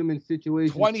going to put him in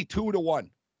situations. 22-1.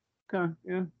 Okay,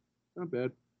 yeah, not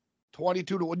bad.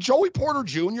 22-1. Joey Porter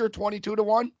Jr.,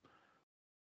 22-1.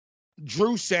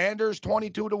 Drew Sanders,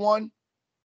 22-1.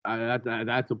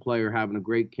 That's a player having a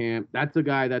great camp. That's a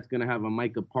guy that's going to have a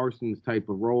Micah Parsons type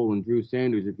of role in Drew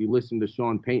Sanders if you listen to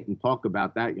Sean Payton talk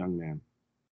about that young man.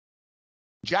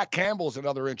 Jack Campbell's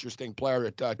another interesting player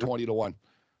at 20-1.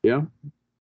 Yeah.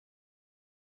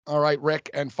 All right,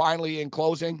 Rick. And finally, in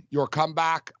closing, your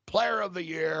comeback player of the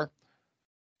year,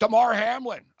 Damar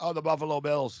Hamlin of the Buffalo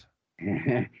Bills.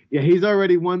 Yeah, he's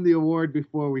already won the award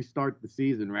before we start the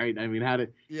season, right? I mean,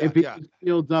 if he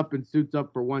fields up and suits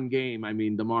up for one game, I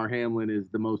mean, Damar Hamlin is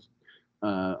the most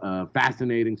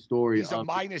fascinating story. He's a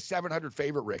minus 700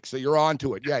 favorite, Rick. So you're on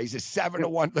to it. Yeah, he's a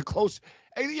 7-1. The close.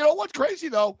 And you know what's crazy,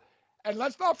 though? And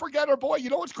let's not forget our boy. You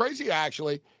know what's crazy,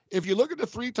 actually? If you look at the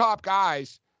 3 top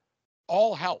guys,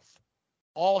 all health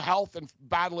and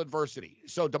battle adversity.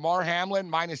 So Damar Hamlin,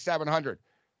 minus 700.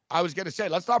 I was going to say,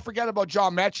 let's not forget about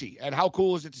John Mechie, and how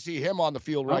cool is it to see him on the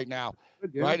field right now,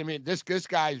 right? I mean, this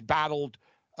guy's battled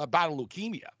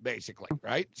leukemia, basically,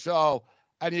 right? So,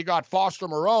 and you got Foster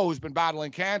Moreau, who's been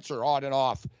battling cancer on and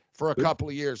off for a couple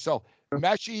of years. So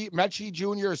Mechie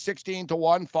Jr. is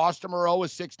 16-1. Foster Moreau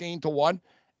is 16-1.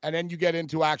 And then you get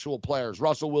into actual players.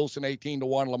 Russell Wilson,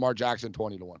 18-1. Lamar Jackson,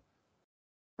 20-1.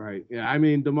 Right. Yeah. I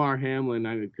mean, Damar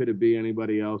Hamlin, could it be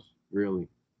anybody else, really?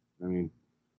 I mean,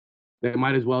 They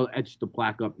might as well etch the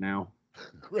plaque up now.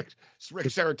 Ric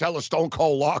Serritella, Stone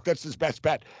Cold Lock. That's his best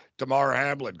bet. Damar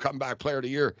Hamlin, comeback player of the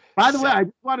year. By the way, I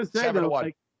just want to say, though, 7-1.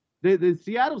 like, the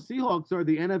Seattle Seahawks are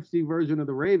the NFC version of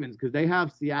the Ravens because they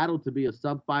have Seattle to be a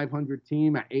sub-500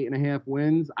 team at 8.5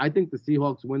 wins. I think the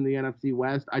Seahawks win the NFC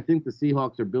West. I think the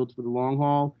Seahawks are built for the long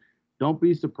haul. Don't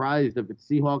be surprised if it's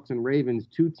Seahawks and Ravens,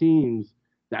 two teams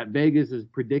that Vegas is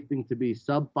predicting to be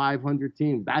sub-500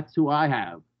 teams. That's who I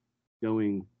have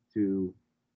going to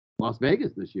Las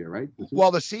Vegas this year, right? Well,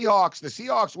 the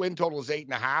Seahawks win total is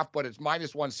 8.5, but it's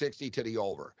minus 160 to the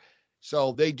over.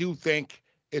 So they do think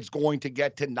it's going to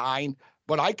get to 9.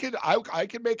 But I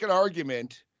could make an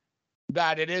argument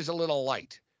that it is a little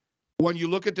light when you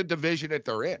look at the division that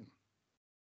they're in.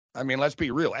 I mean, let's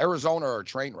be real. Arizona are a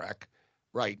train wreck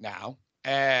right now,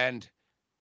 and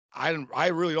I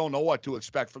really don't know what to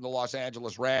expect from the Los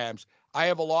Angeles Rams. I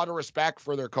have a lot of respect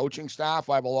for their coaching staff.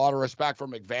 I have a lot of respect for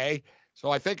McVay. So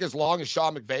I think as long as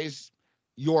Sean McVay's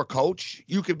your coach,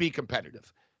 you can be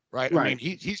competitive, right? I mean,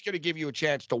 he's going to give you a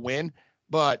chance to win.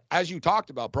 But as you talked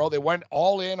about, bro, they went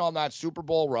all in on that Super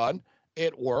Bowl run.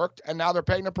 It worked, and now they're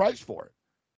paying the price for it.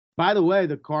 By the way,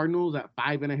 the Cardinals at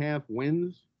 5.5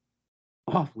 wins,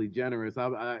 awfully generous.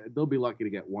 They'll be lucky to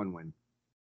get 1 win.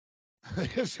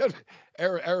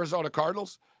 Arizona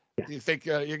Cardinals? Yeah. Do you think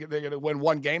they're going to win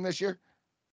 1 game this year?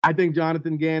 I think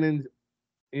Jonathan Gannon's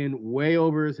in way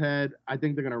over his head. I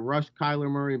think they're going to rush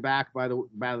Kyler Murray back by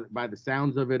the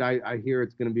sounds of it. I hear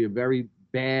it's going to be a very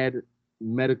bad,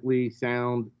 medically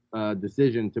sound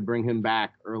decision to bring him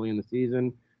back early in the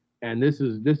season. And this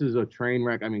is a train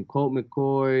wreck. I mean, Colt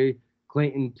McCoy,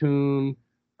 Clayton Tune,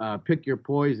 pick your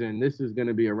poison. This is going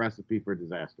to be a recipe for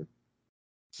disaster.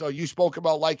 So you spoke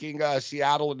about liking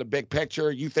Seattle in the big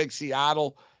picture. You think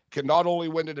Seattle can not only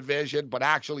win the division, but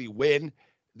actually win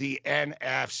the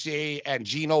NFC, and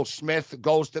Geno Smith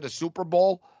goes to the Super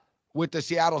Bowl with the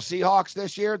Seattle Seahawks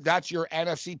this year? That's your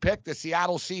NFC pick, the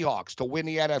Seattle Seahawks to win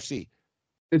the NFC.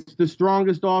 It's the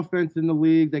strongest offense in the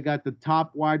league. They got the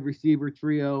top wide receiver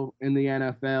trio in the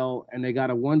NFL, and they got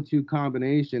a 1-2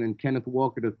 combination in Kenneth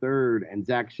Walker III and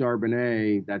Zach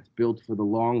Charbonnet that's built for the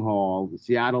long haul.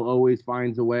 Seattle always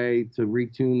finds a way to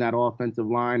retune that offensive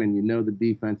line, and you know the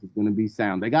defense is going to be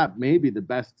sound. They got maybe the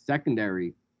best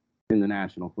secondary in the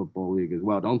National Football League as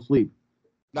well. Don't sleep.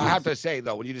 Now, I have to say,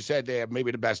 though, when you just said they have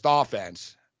maybe the best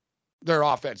offense, their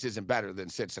offense isn't better than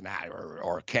Cincinnati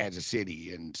or Kansas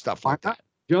City and stuff like that.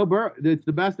 Joe Burrow, it's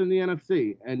the best in the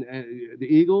NFC, and the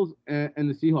Eagles and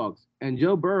the Seahawks. And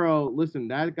Joe Burrow, listen,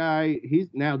 that guy, he's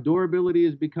now durability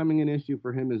is becoming an issue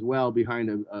for him as well behind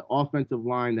an offensive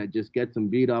line that just gets him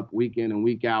beat up week in and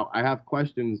week out. I have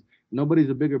questions. Nobody's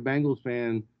a bigger Bengals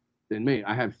fan than me.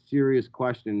 I have serious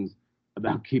questions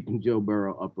about keeping Joe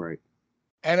Burrow upright.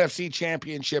 NFC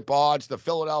Championship odds, the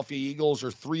Philadelphia Eagles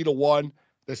are 3-1.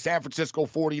 The San Francisco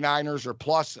 49ers are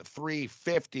plus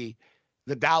 350.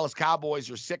 The Dallas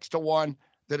Cowboys are 6-1.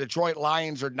 The Detroit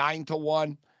Lions are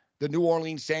 9-1. The New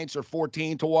Orleans Saints are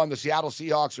 14-1. The Seattle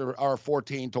Seahawks are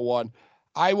 14-1.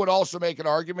 I would also make an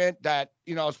argument that,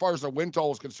 as far as the win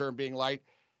total is concerned being light,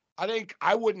 I think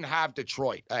I wouldn't have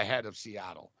Detroit ahead of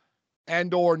Seattle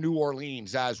and or New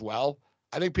Orleans as well.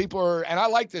 I think people are, and I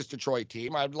like this Detroit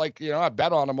team. I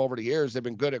bet on them over the years. They've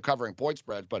been good at covering point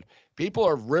spreads, but people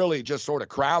are really just sort of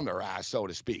crowned their ass, so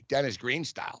to speak, Dennis Green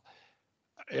style.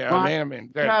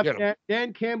 Yeah,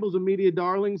 Dan Campbell's a media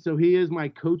darling, so he is my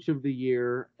coach of the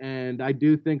year, and I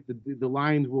do think the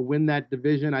Lions will win that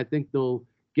division. I think they'll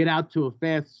get out to a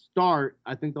fast start.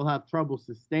 I think they'll have trouble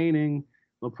sustaining.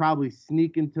 They'll probably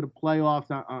sneak into the playoffs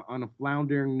on a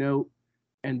floundering note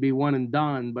and be one and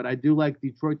done. But I do like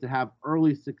Detroit to have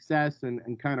early success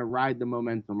and kind of ride the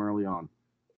momentum early on.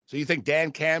 So you think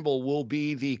Dan Campbell will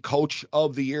be the coach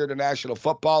of the year in the National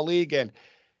Football League, and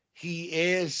he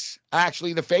is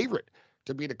actually the favorite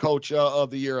to be the coach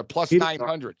of the year at plus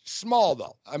 900. Small,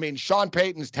 though. I mean, Sean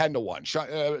Payton's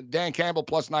 10-1. Dan Campbell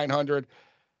plus 900.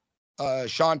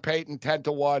 Sean Payton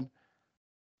 10-1.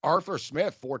 Arthur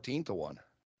Smith 14-1.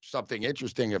 Something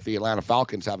interesting if the Atlanta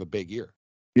Falcons have a big year.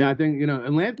 Yeah, I think,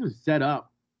 Atlanta's set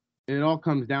up. It all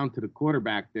comes down to the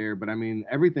quarterback there, but I mean,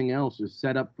 everything else is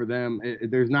set up for them.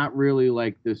 There's not really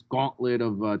like this gauntlet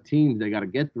of teams they got to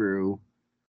get through.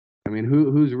 I mean,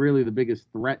 who's really the biggest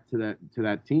threat to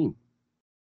that team?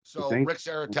 So Ric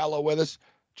Serritella with us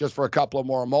just for a couple of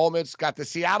more moments. Got the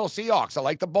Seattle Seahawks. I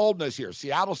like the boldness here.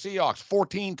 Seattle Seahawks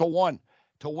 14-1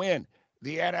 to win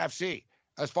the NFC.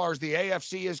 As far as the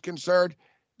AFC is concerned,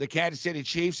 the Kansas City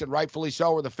Chiefs, and rightfully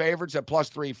so, are the favorites at plus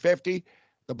 350.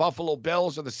 The Buffalo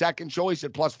Bills are the second choice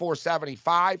at plus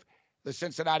 475. The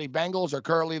Cincinnati Bengals are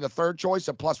currently the third choice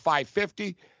at plus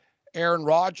 550. Aaron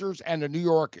Rodgers and the New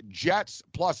York Jets,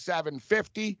 plus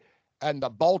 750, and the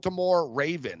Baltimore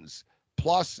Ravens,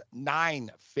 plus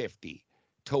 950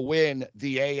 to win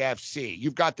the AFC.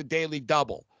 You've got the daily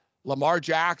double. Lamar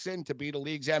Jackson to be the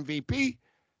league's MVP,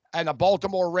 and the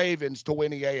Baltimore Ravens to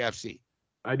win the AFC.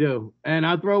 I do. And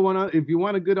I'll throw one out. If you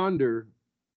want a good under,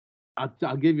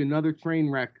 I'll give you another train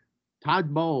wreck.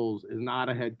 Todd Bowles is not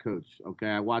a head coach, okay?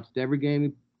 I watched every game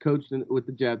he coached with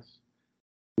the Jets.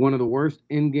 One of the worst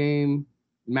in-game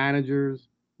managers,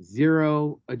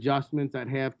 0 adjustments at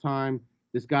halftime.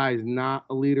 This guy is not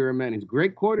a leader of men. He's a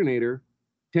great coordinator.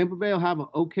 Tampa Bay will have an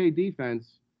okay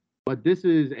defense, but this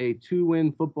is a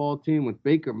 2-win football team with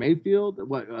Baker Mayfield.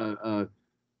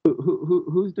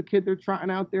 Who's the kid they're trotting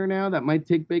out there now that might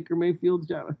take Baker Mayfield's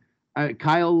job?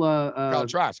 Kyle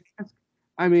Trask.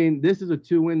 I mean, this is a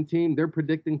 2-win team. They're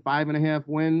predicting 5.5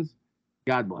 wins.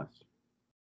 God bless.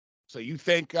 So you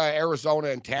think Arizona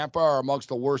and Tampa are amongst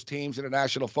the worst teams in the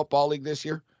National Football League this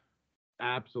year?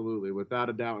 Absolutely, without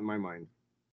a doubt in my mind.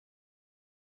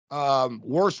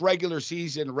 Worst regular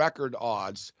season record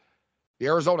odds. The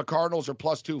Arizona Cardinals are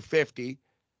plus 250.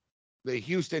 The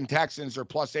Houston Texans are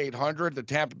plus 800. The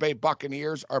Tampa Bay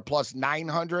Buccaneers are plus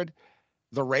 900.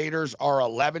 The Raiders are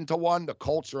 11-1. The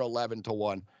Colts are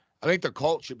 11-1. I think the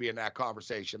Colts should be in that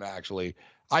conversation, actually.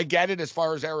 I get it as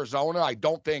far as Arizona. I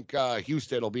don't think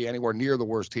Houston will be anywhere near the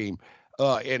worst team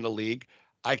in the league.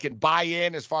 I can buy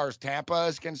in as far as Tampa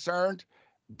is concerned,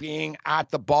 being at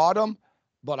the bottom.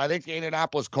 But I think the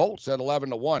Indianapolis Colts at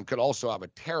 11-1 could also have a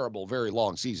terrible, very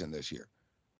long season this year.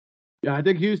 Yeah, I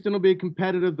think Houston will be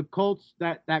competitive. The Colts,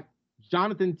 that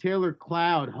Jonathan Taylor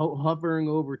cloud hovering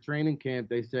over training camp,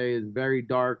 they say, is very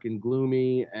dark and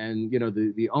gloomy. And, you know,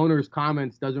 the owner's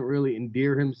comments doesn't really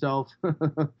endear himself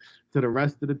to the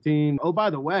rest of the team. Oh,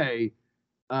 by the way,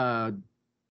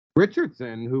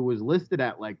 Richardson, who was listed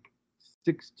at like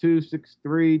 6'2",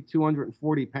 6'3",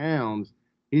 240 pounds,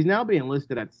 he's now being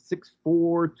listed at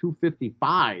 6'4",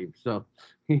 255. So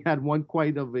he had one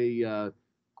quite of a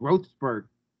growth spurt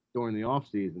during the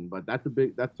offseason, but that's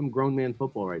some grown man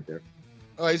football right there.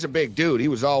 Oh, he's a big dude. He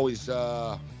was always,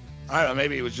 I don't know,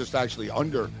 maybe he was just actually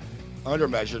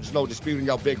undermeasured. There's no disputing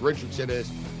how big Richardson is.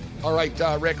 All right,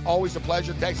 Rick, always a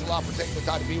pleasure. Thanks a lot for taking the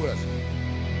time to be with us.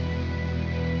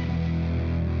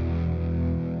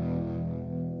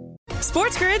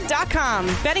 SportsGrid.com.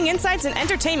 Betting insights and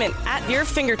entertainment at your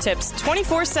fingertips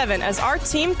 24/7 as our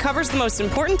team covers the most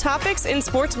important topics in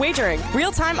sports wagering.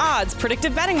 Real-time odds,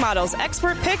 predictive betting models,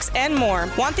 expert picks, and more.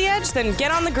 Want the edge? Then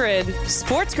get on the grid.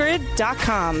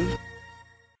 SportsGrid.com.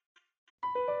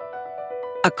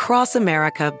 Across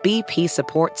America, BP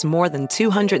supports more than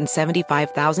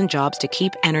 275,000 jobs to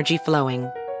keep energy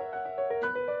flowing.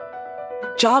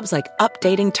 Jobs like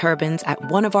updating turbines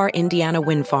at one of our Indiana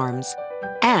wind farms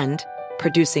and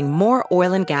producing more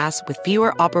oil and gas with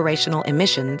fewer operational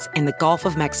emissions in the Gulf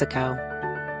of Mexico.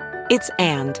 It's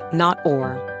and, not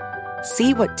or.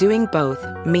 See what doing both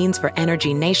means for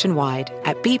energy nationwide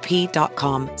at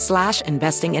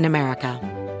bp.com/investing in America.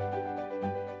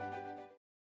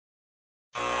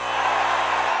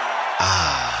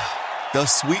 The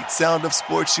sweet sound of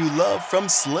sports you love from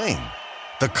Sling.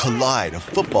 The collide of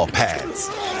football pads.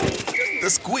 The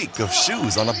squeak of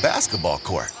shoes on a basketball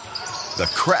court. The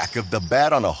crack of the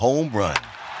bat on a home run.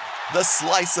 The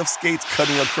slice of skates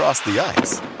cutting across the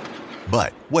ice.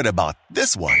 But what about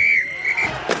this one?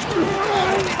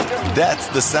 That's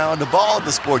the sound of all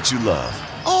the sports you love,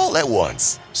 all at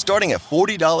once. Starting at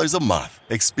 $40 a month.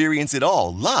 Experience it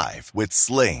all live with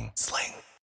Sling.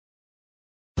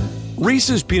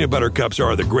 Reese's Peanut Butter Cups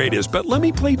are the greatest, but let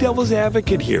me play devil's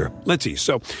advocate here. Let's see.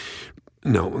 So,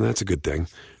 no, that's a good thing.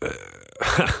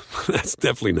 That's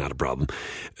definitely not a problem.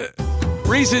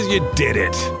 Reese's, you did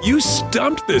it. You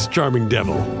stumped this charming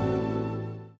devil.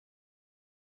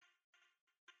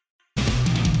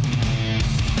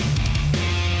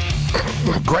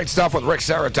 Great stuff with Ric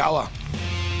Serritella.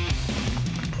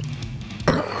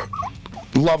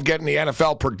 Love getting the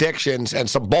NFL predictions and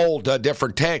some bold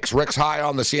different takes. Rick's high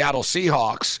on the Seattle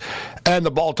Seahawks and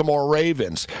the Baltimore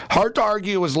Ravens. Hard to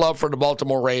argue his love for the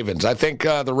Baltimore Ravens. I think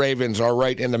the Ravens are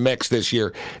right in the mix this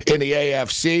year in the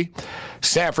AFC.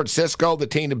 San Francisco, the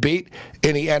team to beat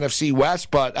in the NFC West.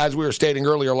 But as we were stating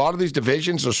earlier, a lot of these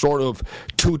divisions are sort of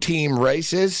two-team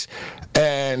races,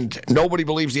 and nobody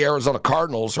believes the Arizona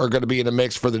Cardinals are going to be in the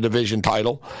mix for the division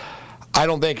title. I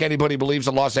don't think anybody believes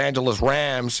the Los Angeles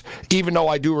Rams, even though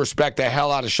I do respect the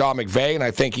hell out of Sean McVay, and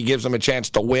I think he gives them a chance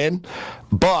to win.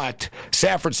 But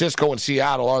San Francisco and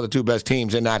Seattle are the two best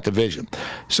teams in that division.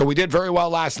 So we did very well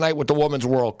last night with the Women's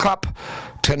World Cup.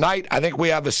 Tonight, I think we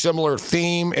have a similar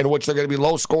theme in which they're going to be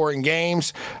low-scoring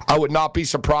games. I would not be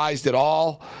surprised at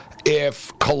all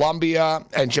if Colombia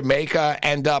and Jamaica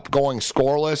end up going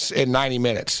scoreless in 90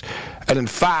 minutes. And in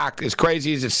fact, as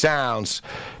crazy as it sounds,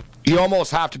 you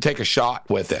almost have to take a shot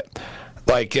with it.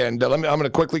 I'm going to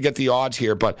quickly get the odds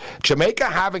here, but Jamaica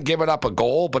haven't given up a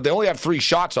goal, but they only have 3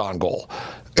 shots on goal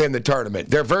in the tournament.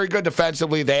 They're very good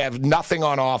defensively. They have nothing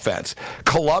on offense.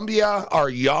 Colombia are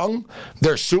young.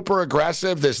 They're super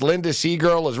aggressive. This Linda C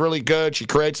girl is really good. She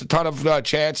creates a ton of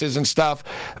chances and stuff.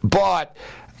 But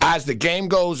as the game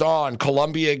goes on,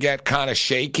 Colombia get kind of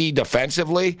shaky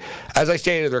defensively. As I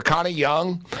stated, they're kind of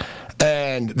young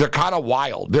and they're kind of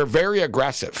wild. They're very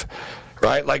aggressive.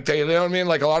 Right? Like, you know what I mean?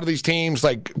 Like, a lot of these teams,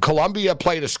 like, Colombia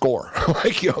play to score.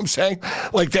 Like, you know what I'm saying?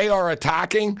 Like, they are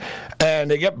attacking,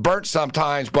 and they get burnt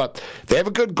sometimes, but they have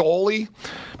a good goalie.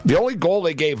 The only goal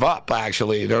they gave up,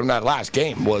 actually, during that last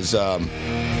game was on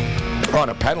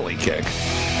a penalty kick.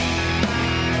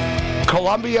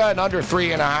 Colombia and under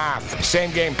 3.5. Same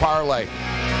game parlay.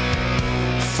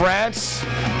 France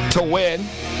to win.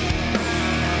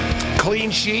 Clean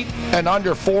sheet and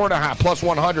under 4.5 plus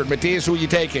 100. Matthias, who are you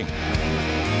taking?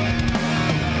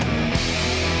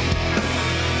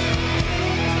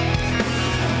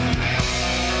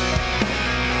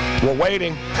 We're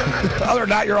waiting. Other than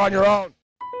that, you're on your own.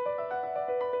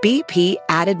 BP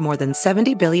added more than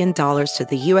 $70 billion to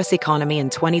the U.S. economy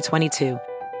in 2022.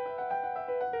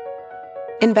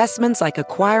 Investments like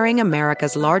acquiring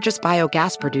America's largest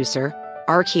biogas producer,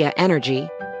 Archaea Energy,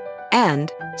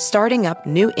 and starting up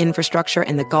new infrastructure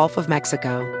in the Gulf of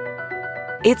Mexico.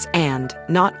 It's and,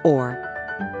 not or.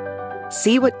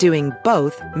 See what doing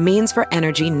both means for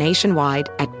energy nationwide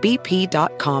at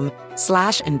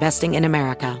bp.com/investing in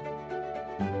America.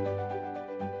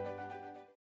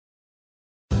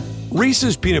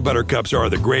 Reese's peanut butter cups are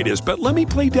the greatest, but let me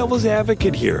play devil's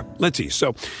advocate here. Let's see.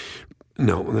 So,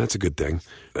 no, that's a good thing.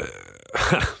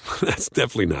 That's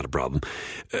definitely not a problem.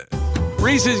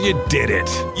 Reese's, you did it.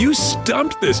 You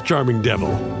stumped this charming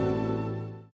devil.